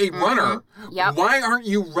you are a runner. Yep. Why aren't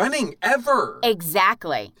you running ever?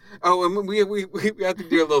 Exactly. Oh, and we have to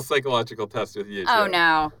do a little psychological test with you. Oh too.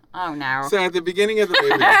 no. Oh no. So at the beginning of the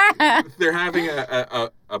movie, they're having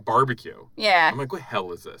a barbecue. Yeah. I'm like, what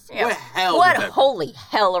hell is this? Yeah. What hell? What is that? holy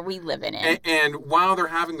hell are we living in? And while they're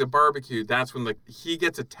having the barbecue, that's when like he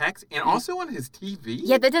gets a text, and also on his TV.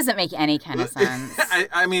 Yeah, that doesn't make any kind of sense.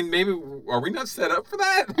 I mean, maybe are we not set up for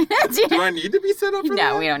that? Do I need to be set up for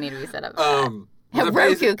that? No, we don't need to be set up for that. Well, the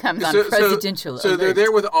Roku comes on presidential So they're alert.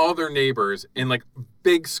 there with all their neighbors, and like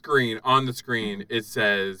big screen on the screen, it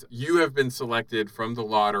says, "You have been selected from the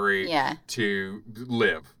lottery Yeah. to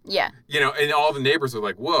live." Yeah. You know, and all the neighbors are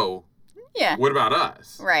like, "Whoa, Yeah. what about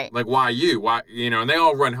us?" Right. Like, why you? Why, you know? And they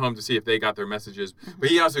all run home to see if they got their messages. But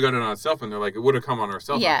he also got it on his cell phone. They're like, it would have come on our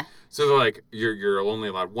cell phone. Yeah. So they're like, you're only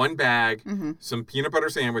allowed one bag, some peanut butter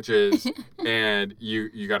sandwiches, and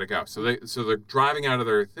you got to go. So they're driving out of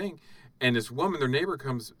their thing. And this woman, their neighbor,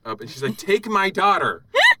 comes up and she's like, take my daughter.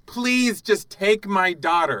 Please just take my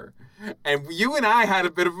daughter. And you and I had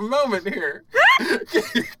a bit of a moment here.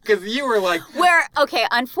 Because you were like...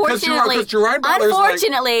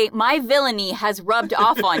 Unfortunately, my villainy has rubbed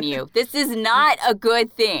off on you. This is not a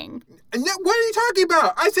good thing. What are you talking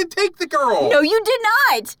about? I said take the girl. No, you did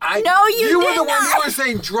not. You were the one who were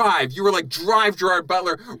saying drive. You were like, drive, Gerard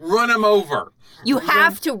Butler. Run him over. You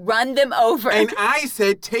have to run them over. And I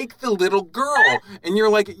said, take the little girl. And you're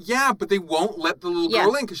like, yeah, but they won't let the little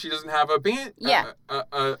girl in because she doesn't have a band.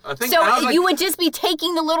 A thing. So you would just be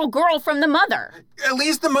taking the little girl from the mother. At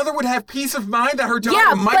least the mother would have peace of mind that her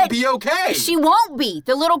daughter might be okay. She won't be.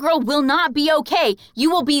 The little girl will not be okay.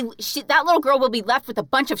 That little girl will be left with a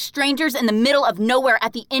bunch of strangers in the middle of nowhere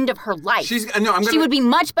at the end of her life. She would be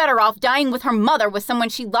much better off dying with her mother, with someone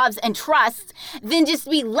she loves and trusts, than just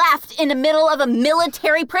be left in the middle of a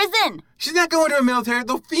military prison. She's not going to a military.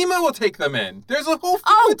 The FEMA will take them in. There's a whole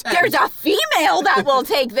FEMA tent. There's a female that will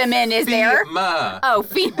take them in, is there? FEMA. Oh,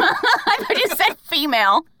 FEMA. I just said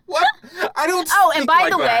female. What? I don't and by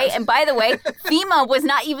the way, FEMA was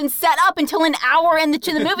not even set up until an hour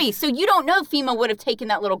into the movie. So you don't know FEMA would have taken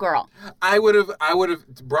that little girl. I would have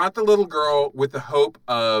brought the little girl with the hope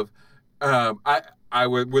of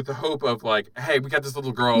with the hope of like, hey, we got this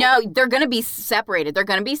little girl. No, they're going to be separated.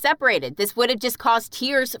 This would have just caused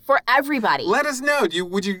tears for everybody. Let us know.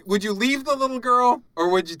 Would you leave the little girl, or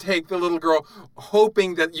would you take the little girl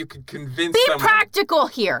hoping that you could convince someone? Be practical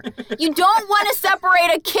here. You don't want to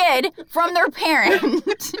separate a kid from their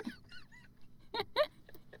parent.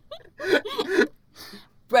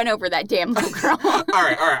 Run over that damn little girl. All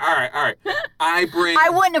right. I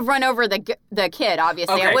wouldn't have run over the kid,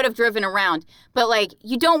 obviously. Okay. I would have driven around. But,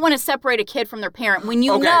 you don't want to separate a kid from their parent when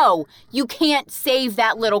you know you can't save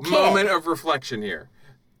that little kid. Moment of reflection here.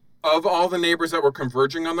 Of all the neighbors that were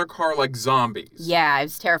converging on their car like zombies. Yeah, it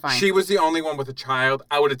was terrifying. She was the only one with a child.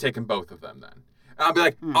 I would have taken both of them then. And I'll be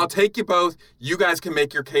like, I'll take you both. You guys can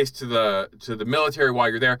make your case to the military while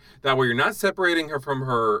you're there. That way you're not separating her from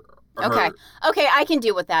her... Okay, I can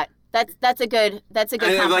deal with that. That's a good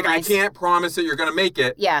compromise. I can't promise that you're going to make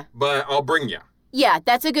it. Yeah. But I'll bring you. Yeah,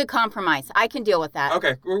 that's a good compromise. I can deal with that.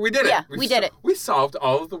 Okay, well, we did it. Yeah, we did it. We solved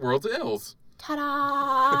all of the world's ills.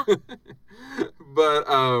 Ta-da!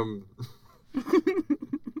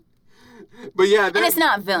 But yeah, and it's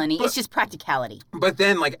not villainy, it's just practicality. But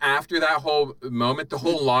then, after that whole moment, the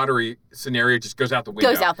whole lottery scenario just goes out the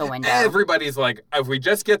window. Everybody's like, if we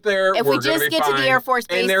just get there, we're going to be fine. If we just get to the Air Force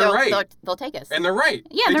Base, they'll take us. And they're right.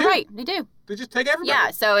 Yeah, they're right. They do. They just take everybody. Yeah,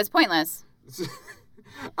 so it's pointless.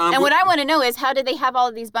 And what I want to know is, how did they have all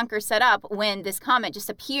of these bunkers set up when this comet just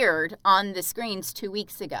appeared on the screens 2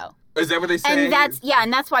 weeks ago? Is that what they say?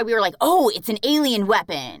 And that's why we were like, oh, it's an alien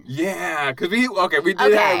weapon. Yeah, because we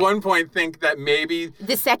did at one point think that maybe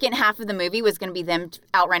the second half of the movie was going to be them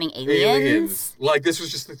outrunning aliens. This was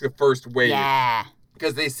just the first wave. Yeah.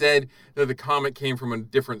 Because they said that the comet came from a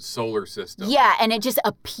different solar system. Yeah, and it just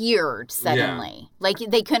appeared suddenly. Yeah.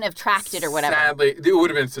 They couldn't have tracked it or whatever. Sadly, it would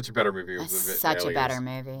have been such a better movie. Such a better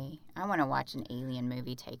movie. I want to watch an alien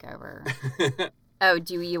movie take over. Oh,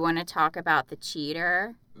 do you want to talk about the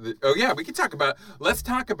cheater? We can talk about... Let's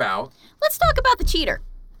talk about the cheater.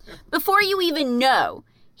 Yeah. Before you even know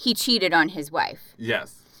he cheated on his wife.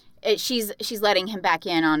 Yes. She's letting him back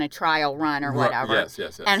in on a trial run or whatever.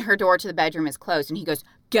 Yes. And her door to the bedroom is closed. And he goes,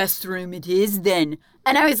 guest room it is then.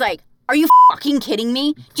 And I was like, are you fucking kidding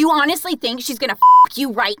me? Do you honestly think she's going to fuck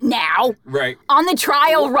you right now? Right. On the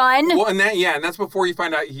trial run? Well, and that's before you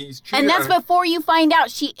find out he's cheated on her. And that's before you find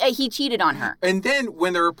out he cheated on her. And then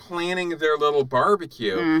when they're planning their little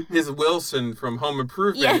barbecue, his Wilson from Home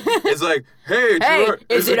Improvement is like, hey,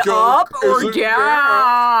 is it up or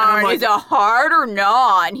down? Like, is it hard or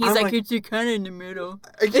not? And he's like, it's kind of in the middle.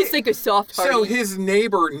 It's like a soft heart. So his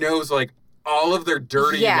neighbor knows, all of their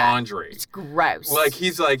dirty laundry. It's gross.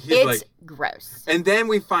 He's gross. And then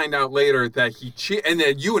we find out later that he cheated, and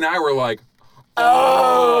then you and I were like,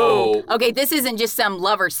 oh. Okay, this isn't just some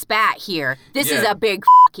lover spat here. This is a big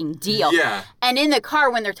fucking deal. Yeah. And in the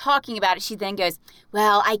car when they're talking about it, she then goes,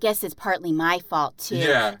 well, I guess it's partly my fault too.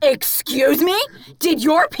 Yeah. Excuse me? Did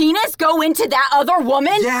your penis go into that other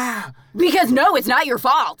woman? Yeah. Because no, it's not your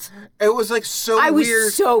fault. It was so weird. I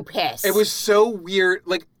was so pissed. It was so weird.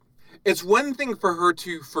 It's one thing for her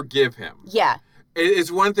to forgive him. Yeah. It's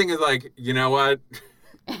one thing is you know what?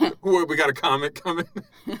 We got a comment coming.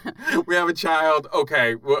 We have a child.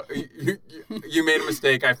 Okay, well, you made a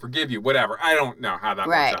mistake. I forgive you. Whatever. I don't know how that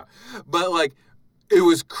works out. But it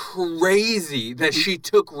was crazy that she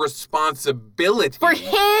took responsibility for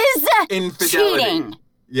his infidelity. Cheating.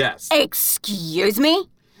 Yes. Excuse me?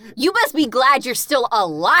 You must be glad you're still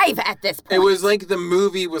alive at this point. It was like the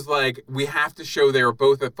movie was like, we have to show they were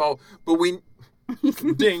both at fault, but we...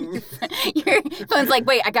 Ding. Your phone's like,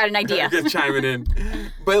 wait, I got an idea. Just chiming in.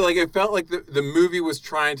 But, like, it felt like the movie was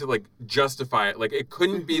trying to, like, justify it. Like, it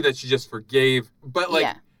couldn't be that she just forgave. But,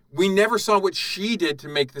 like, we never saw what she did to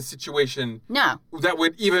make the situation... No. That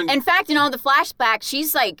would even... In fact, in all the flashbacks,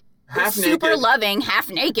 she's, like... half super naked. loving, half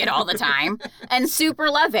naked all the time, and super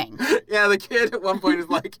loving. Yeah, the kid at one point is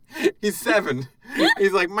like, he's 7.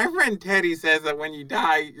 He's like, my friend Teddy says that when you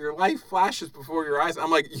die, your life flashes before your eyes.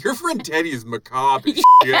 I'm like, your friend Teddy is macabre as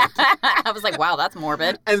shit. I was like, wow, that's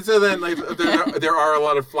morbid. And so then, like, there are a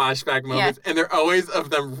lot of flashback moments, and they're always of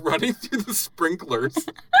them running through the sprinklers.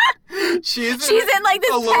 She's in like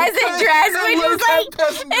this peasant dress, which is like,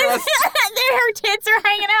 her tits are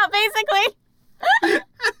hanging out, basically.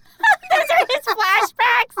 Those are his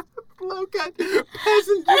flashbacks. Low-cut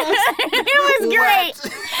peasant dress. It was great.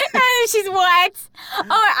 She's wet.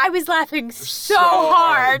 Oh, I was laughing so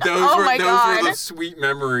hard. Those were the sweet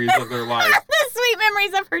memories of their life. The sweet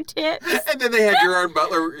memories of her tits. And then they had Gerard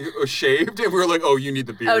Butler shaved, and we were like, oh, you need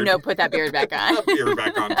the beard. Oh, no, put that beard back on. Put that beard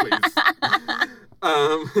back on,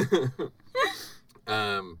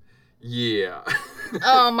 please. Yeah.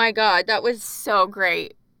 Oh, my God. That was so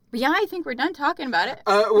great. But yeah, I think we're done talking about it.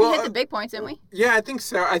 We hit the big points, didn't we? Yeah, I think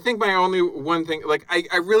so. I think my only one thing, like,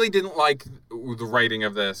 I really didn't like the writing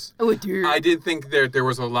of this. Oh, dude. I did think there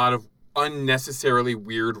was a lot of unnecessarily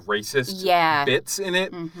weird racist bits in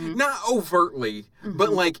it. Mm-hmm. Not overtly,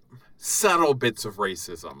 but, like, subtle bits of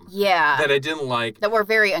racism. Yeah. That I didn't like. That were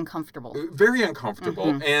very uncomfortable. Very uncomfortable.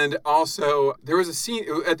 Mm-hmm. And also, there was a scene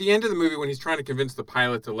at the end of the movie when he's trying to convince the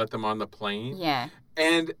pilot to let them on the plane. Yeah.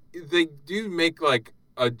 And they do make, like,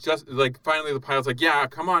 finally the pilot's like, yeah,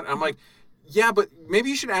 come on. I'm like, yeah, but maybe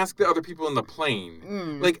you should ask the other people in the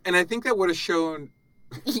plane. Like, and I think that would have shown...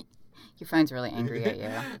 Your phone's really angry at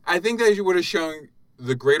you. I think that you would have shown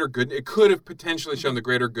the greater good. It could have potentially shown the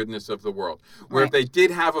greater goodness of the world. Where if they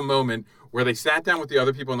did have a moment where they sat down with the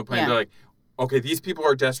other people on the plane, they're like, okay, these people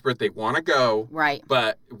are desperate. They want to go. Right.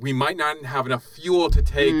 But we might not have enough fuel to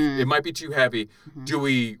take. It might be too heavy. Mm-hmm. Do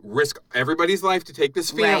we risk everybody's life to take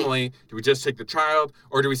this family? Right. Do we just take the child?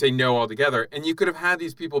 Or do we say no altogether? And you could have had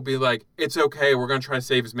these people be like, it's okay. We're going to try to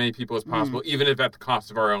save as many people as possible, even if at the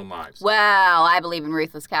cost of our own lives. Well, I believe in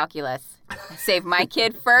ruthless calculus. Save my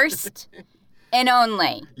kid first and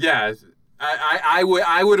only. Yeah.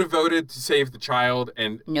 I would have voted to save the child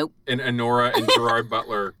and Honora and Gerard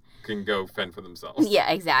Butler can go fend for themselves.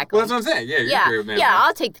 Yeah, exactly. Well, that's what I'm saying. Yeah, you're a brave man. Yeah,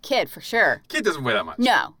 I'll take the kid for sure. Kid doesn't weigh that much.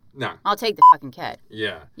 No. I'll take the fucking kid.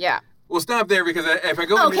 Yeah. Yeah. We'll stop there because if I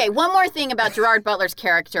go... Okay, one more thing about Gerard Butler's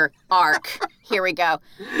character arc. Here we go.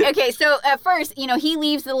 Okay, so at first, he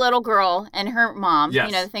leaves the little girl and her mom.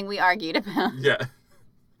 Yes. The thing we argued about. Yeah.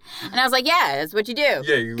 And I was like, yeah, that's what you do.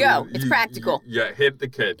 Yeah, go. It's practical. Hit the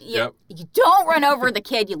kid. Yep. You don't run over the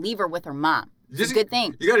kid. You leave her with her mom. It's a good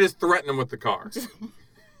thing. You got to just threaten them with the car.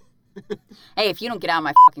 Hey, if you don't get out of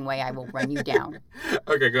my fucking way, I will run you down.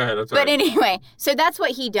 Okay, go ahead. I'm sorry. But anyway, so that's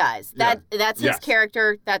what he does. That's his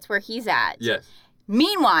character. That's where he's at. Yes.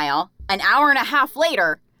 Meanwhile, an hour and a half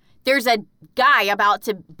later, there's a guy about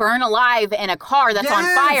to burn alive in a car that's on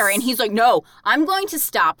fire. And he's like, no, I'm going to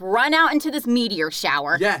stop, run out into this meteor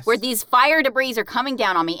shower where these fire debris are coming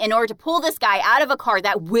down on me in order to pull this guy out of a car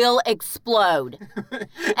that will explode.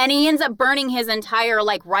 And he ends up burning his entire,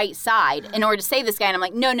 right side in order to save this guy. And I'm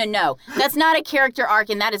like, no. That's not a character arc,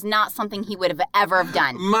 and that is not something he would have ever have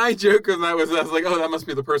done. My joke on that was, I was like, oh, that must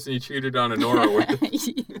be the person you cheated on Honora with.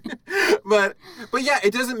 But yeah,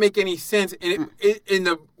 it doesn't make any sense. And in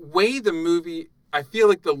the way the movie, I feel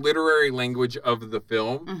like the literary language of the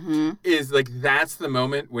film is that's the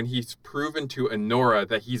moment when he's proven to Honora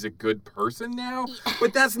that he's a good person now.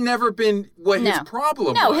 But that's never been what his problem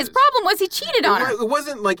was. No, his problem was he cheated on her. It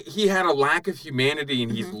wasn't like he had a lack of humanity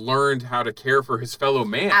and he's learned how to care for his fellow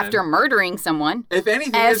man. After murdering someone. If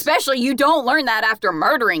anything. Especially you don't learn that after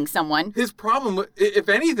murdering someone. His problem, if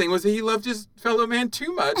anything, was that he loved his fellow man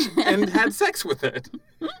too much and had sex with it.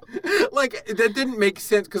 That didn't make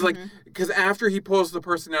sense because after he pulls the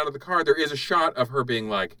person out of the car, there is a shot of her being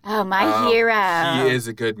like, oh, my hero. He is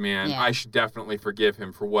a good man. Yeah. I should definitely forgive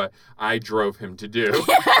him for what I drove him to do. Do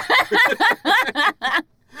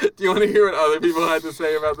you want to hear what other people had to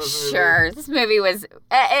say about this movie? Sure. This movie was,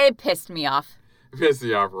 it pissed me off. It pissed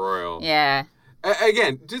you off royal. Yeah.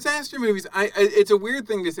 Again, disaster movies, it's a weird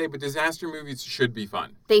thing to say, but disaster movies should be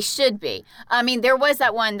fun. They should be. I mean, there was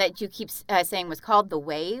that one that you keep saying was called The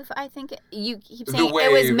Wave, I think. You keep saying The Wave,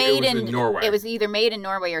 it was made in Norway. It was either made in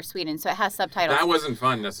Norway or Sweden, so it has subtitles. That wasn't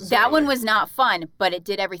fun, necessarily. That one was not fun, but it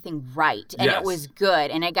did everything right, and it was good,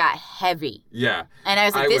 and it got heavy. Yeah. And I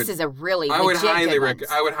was like, this is a really legit I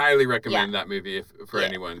would highly recommend that movie for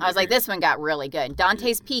anyone. I was like, this one got really good.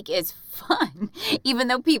 Dante's Peak is fun, even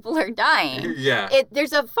though people are dying. Yeah.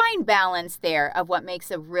 There's a fine balance there of what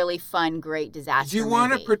makes a really fun, great disaster movie.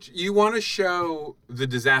 You want to show the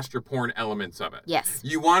disaster porn elements of it. Yes.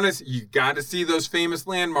 You got to see those famous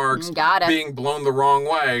landmarks being blown the wrong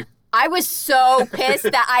way. I was so pissed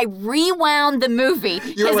that I rewound the movie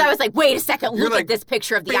because I was like, wait a second, look at this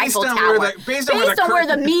picture of the Eiffel Tower. Based on where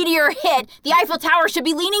the meteor hit, the Eiffel Tower should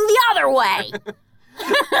be leaning the other way.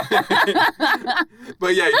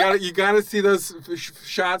 But yeah, you gotta see those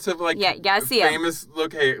shots of like you gotta see famous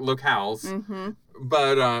locales. Mm-hmm.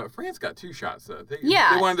 But France got 2 shots though. They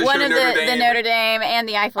wanted to one show of the Notre Dame and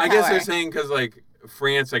the Eiffel Tower. I guess they're saying because like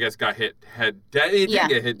France, I guess got hit. It did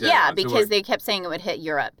get hit. Yeah, because they kept saying it would hit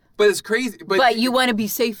Europe. But it's crazy. But you want to be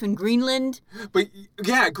safe in Greenland? But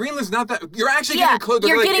yeah, Greenland's not that. You're actually getting closer.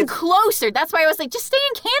 You're getting closer. That's why I was like, just stay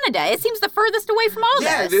in Canada. It seems the furthest away from all this.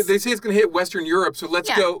 Yeah, they say it's going to hit Western Europe, so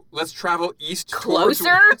let's go. Let's travel east towards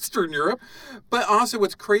Western Europe. But also,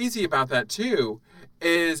 what's crazy about that too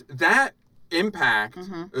is that impact.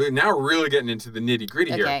 Now we're really getting into the nitty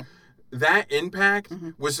gritty here. That impact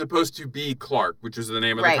was supposed to be Clark, which was the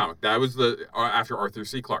name of the comic. That was after Arthur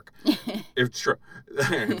C. Clarke. It's true.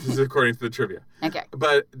 This is according to the trivia. Okay.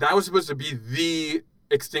 But that was supposed to be the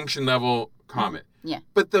extinction level comet. Yeah.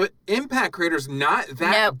 But the impact crater's not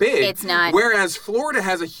that big. It's not. Whereas Florida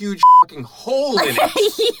has a huge fucking hole in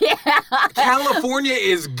it. Yeah. California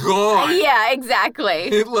is gone. Yeah,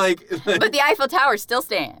 exactly. But the Eiffel Tower still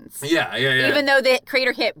stands. Yeah. Even though the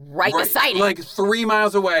crater hit right beside it. Like 3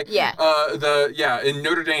 miles away. Yeah. In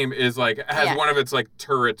Notre Dame is has one of its like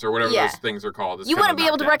turrets or whatever those things are called. You want to be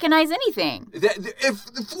able to recognize anything. If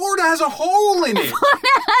Florida has a hole in it. Florida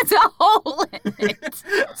has a hole in it.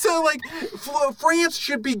 So like France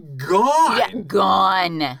should be gone. Yeah,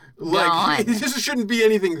 gone. Like it just shouldn't be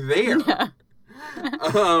anything there. Yeah.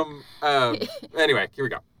 Anyway, here we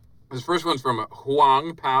go. This first one's from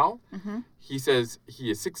Huang Pao. He says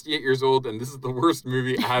he is 68 years old, and this is the worst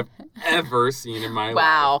movie I've ever seen in my life.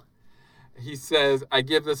 Wow. He says, I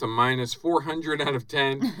give this a minus 400 out of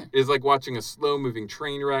 10. It is like watching a slow-moving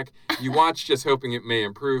train wreck. You watch just hoping it may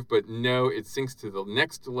improve, but no, it sinks to the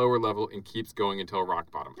next lower level and keeps going until rock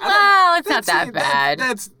bottom. Well, it's not that bad.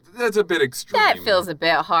 That's a bit extreme. That feels a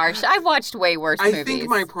bit harsh. I've watched way worse movies. I think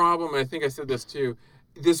my problem, I think I said this too,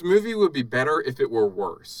 this movie would be better if it were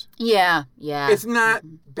worse. Yeah. It's not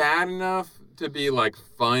bad enough to be like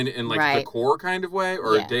fun in like the core kind of way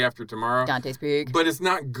or A Day After Tomorrow. Dante's Peak. But it's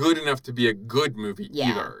not good enough to be a good movie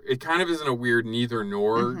either. It kind of is in a weird neither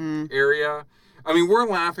nor area. I mean, we're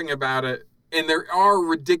laughing about it and there are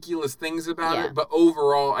ridiculous things about it, but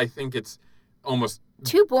overall I think it's almost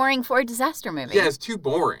too boring for a disaster movie. Yeah, it's too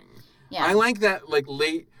boring. Yeah. I like that like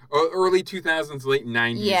early 2000s, late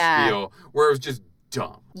 90s feel where it was just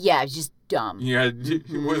dumb. Yeah, it's just dumb. Yeah,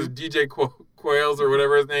 was DJ Quails or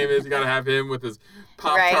whatever his name is. You got to have him with his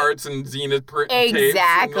Pop-Tarts and Zenith tapes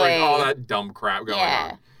and like all that dumb crap going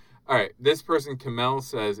on. All right, this person, Kamel,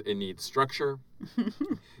 says it needs structure.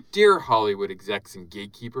 Dear Hollywood execs and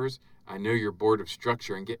gatekeepers, I know you're bored of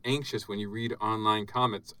structure and get anxious when you read online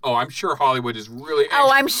comments. Oh, I'm sure Hollywood is really anxious.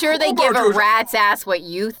 Oh, I'm sure they give a rat's ass what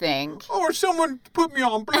you think. Or someone put me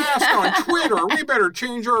on blast on Twitter. We better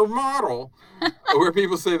change our model. Where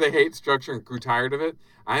people say they hate structure and grew tired of it.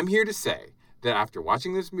 I'm here to say that after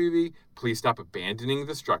watching this movie, please stop abandoning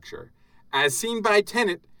the structure. As seen by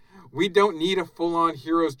Tenet, we don't need a full-on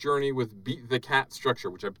hero's journey with beat the cat structure,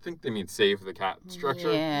 which I think they mean save the cat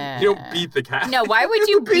structure. Yeah. You don't beat the cat. No, why would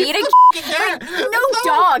you beat a cat? No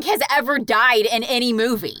dog has ever died in any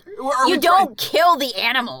movie. You don't kill the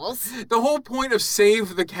animals. The whole point of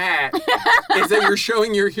save the cat is that you're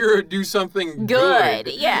showing your hero do something good.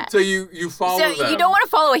 Yeah. So you follow them. So you don't want to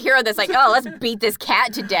follow a hero that's like, oh, let's beat this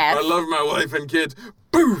cat to death. I love my wife and kids.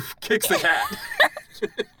 Boof! Kicks the cat.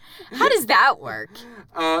 How does that work?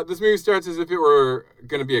 This movie starts as if it were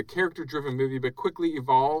going to be a character-driven movie, but quickly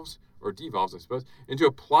evolves, or devolves, I suppose, into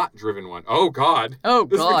a plot-driven one. Oh, God.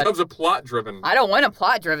 This becomes a plot-driven. I don't want a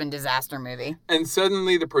plot-driven disaster movie. And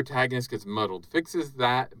suddenly the protagonist gets muddled. Fixes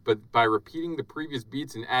that, but by repeating the previous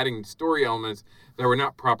beats and adding story elements that were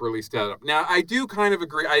not properly set up. Now, I do kind of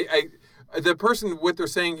agree. the person, what they're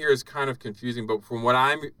saying here is kind of confusing, but from what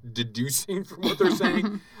I'm deducing from what they're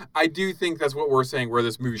saying, I do think that's what we're saying, where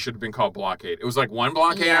this movie should have been called Blockade. It was like one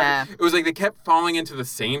blockade. Yeah. It was like they kept falling into the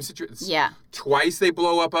same situation. Yeah. Twice they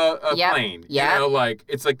blow up a plane. Yeah. You know, like,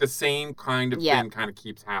 it's like the same kind of Yep. thing kind of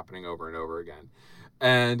keeps happening over and over again.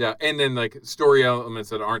 And then like story elements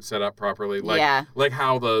that aren't set up properly, like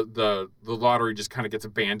how the lottery just kind of gets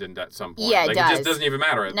abandoned at some point. Yeah, it like, does. It just doesn't even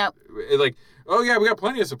matter. Nope. Like, oh yeah, we got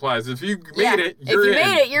plenty of supplies. If you made it, you're in. If you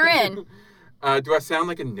made it, you're in. Do I sound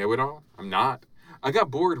like a know-it-all? I'm not. I got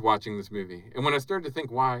bored watching this movie, and when I started to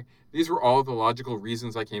think why, these were all the logical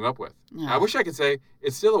reasons I came up with. Yeah. I wish I could say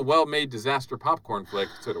it's still a well-made disaster popcorn flick.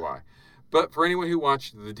 So do I. But for anyone who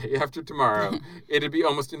watched The Day After Tomorrow, it'd be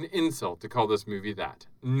almost an insult to call this movie that.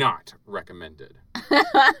 Not recommended.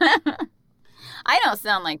 I don't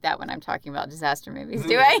sound like that when I'm talking about disaster movies,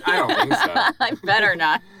 do I? I don't think so. I better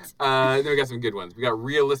not. Then we got some good ones. We got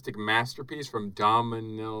Realistic Masterpiece from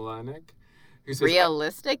Dominilanek. Who says,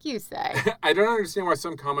 Realistic, you say? I don't understand why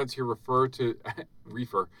some comments here refer to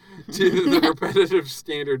the repetitive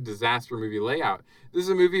standard disaster movie layout. This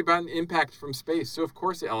is a movie about an impact from space, so of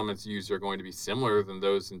course the elements used are going to be similar than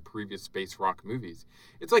those in previous space rock movies.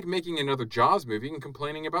 It's like making another Jaws movie and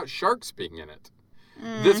complaining about sharks being in it.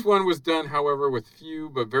 This one was done, however, with few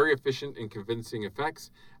but very efficient and convincing effects.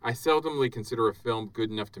 I seldomly consider a film good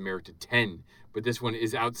enough to merit a 10, but this one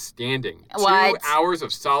is outstanding. What? 2 hours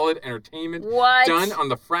of solid entertainment What? done on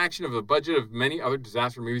the fraction of the budget of many other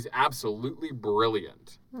disaster movies. Absolutely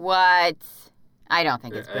brilliant. What? I don't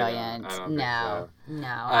think it's brilliant. I don't think No. so. No.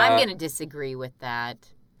 I'm going to disagree with that.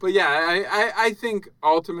 But yeah, I think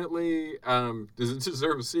ultimately, does it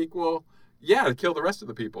deserve a sequel? Yeah, to kill the rest of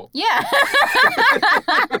the people. Yeah.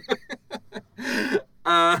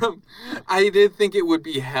 I did think it would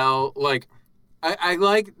be hell. Like, I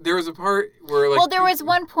like, there was a part where like... Well, there was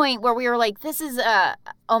one point where we were like, this is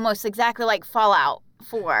almost exactly like Fallout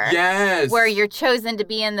 4. Yes. Where you're chosen to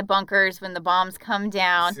be in the bunkers when the bombs come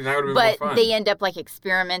down. See, that would have been but more fun. they end up like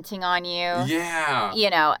experimenting on you. Yeah. You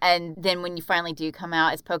know, and then when you finally do come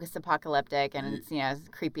out, it's post-apocalyptic and it's, it's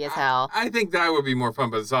creepy as hell. I think that would be more fun,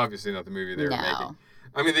 but it's obviously not the movie they were making.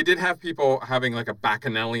 I mean, they did have people having like a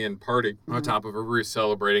Bacchanalian party on top of a roof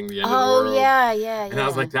celebrating the end of the world. Oh, yeah. And I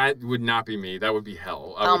was like, that would not be me. That would be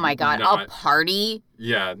hell. Oh my God, a party?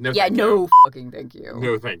 Yeah, no yeah, thank no you. fucking thank you.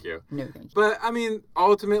 No thank you. No thank you. But, I mean,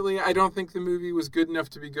 ultimately, I don't think the movie was good enough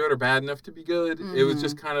to be good or bad enough to be good. Mm-hmm. It was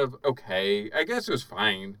just kind of okay. I guess it was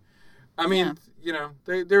fine. I mean,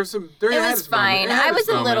 there's some... It was fine. I was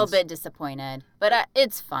a little bit disappointed, but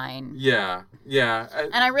it's fine. Yeah.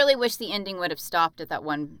 And I really wish the ending would have stopped at that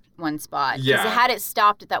one spot. Yeah. Because had it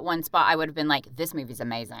stopped at that one spot, I would have been like, this movie's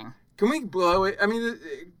amazing. Can we blow it? I mean...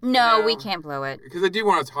 No, we can't blow it. Because I do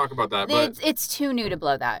want to talk about that, but... It's too new to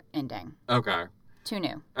blow that ending. Okay. Too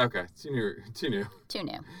new. Okay. Too new. Too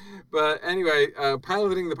new. But anyway,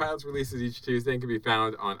 Piloting the Pilots releases each Tuesday and can be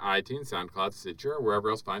found on iTunes, SoundCloud, Stitcher, or wherever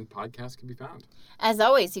else fine podcasts can be found. As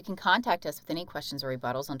always, you can contact us with any questions or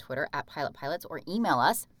rebuttals on Twitter @PilotPilots or email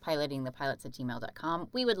us, pilotingthepilots@gmail.com.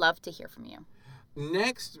 We would love to hear from you.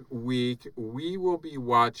 Next week, we will be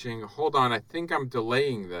watching... Hold on, I think I'm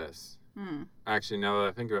delaying this. Actually, now that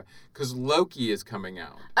I think about it, because Loki is coming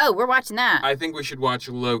out. Oh, we're watching that. I think we should watch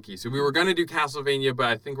Loki. So we were going to do Castlevania, but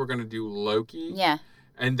I think we're going to do Loki. Yeah.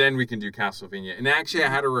 And then we can do Castlevania. And actually, I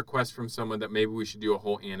had a request from someone that maybe we should do a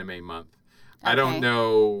whole anime month. Okay. I don't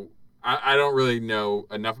know. I don't really know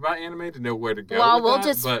enough about anime to know where to go. Well,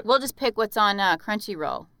 with we'll just pick what's on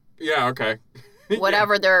Crunchyroll. Yeah. Okay.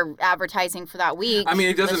 Whatever they're advertising for that week. I mean,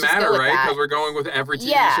 it doesn't matter, right? Because we're going with every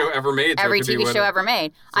TV show ever made. So every TV show ever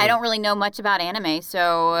made. So I don't really know much about anime,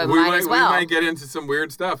 so might as well. We might get into some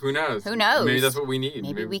weird stuff. Who knows? Maybe that's what we need.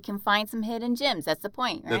 Maybe we can find some hidden gems. That's the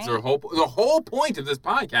point, right? That's the whole point of this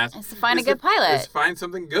podcast. Is to find a good pilot. Is find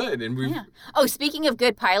something good. And Oh, speaking of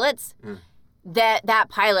good pilots... That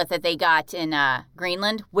pilot that they got in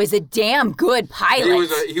Greenland was a damn good pilot.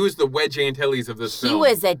 He was the Wedge Antilles of this film. He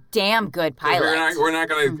was a damn good pilot. We're not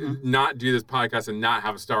going to not do this podcast and not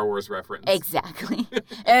have a Star Wars reference. Exactly.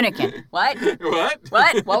 Anakin. What? What?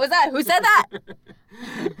 What? What was that? Who said that?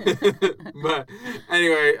 But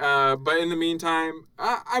anyway, but in the meantime,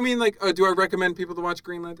 I mean, like, do I recommend people to watch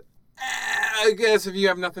Greenland? I guess if you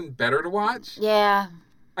have nothing better to watch. Yeah.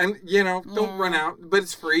 And, don't run out, but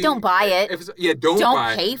it's free. Don't buy it. Don't buy it.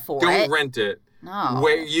 Don't pay for it. Don't rent it. No.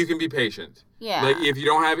 Wait, you can be patient. Yeah. Like, if you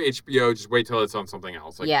don't have HBO, just wait till it's on something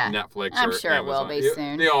else, like Netflix or I'm sure Amazon. it will be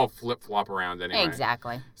soon. They all flip-flop around anyway.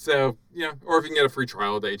 Exactly. So, or if you can get a free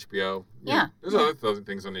trial to HBO. Yeah. There's other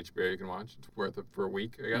things on HBO you can watch. It's worth it for a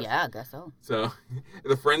week, I guess. Yeah, I guess so. So,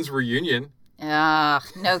 the Friends reunion. Ugh,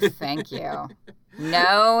 no thank you.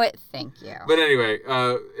 No thank you. But anyway,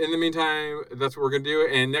 in the meantime, that's what we're going to do.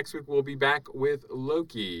 And next week, we'll be back with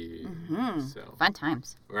Loki. Mm-hmm. So, fun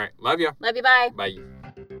times. All right. Love you. Love you. Bye. Bye.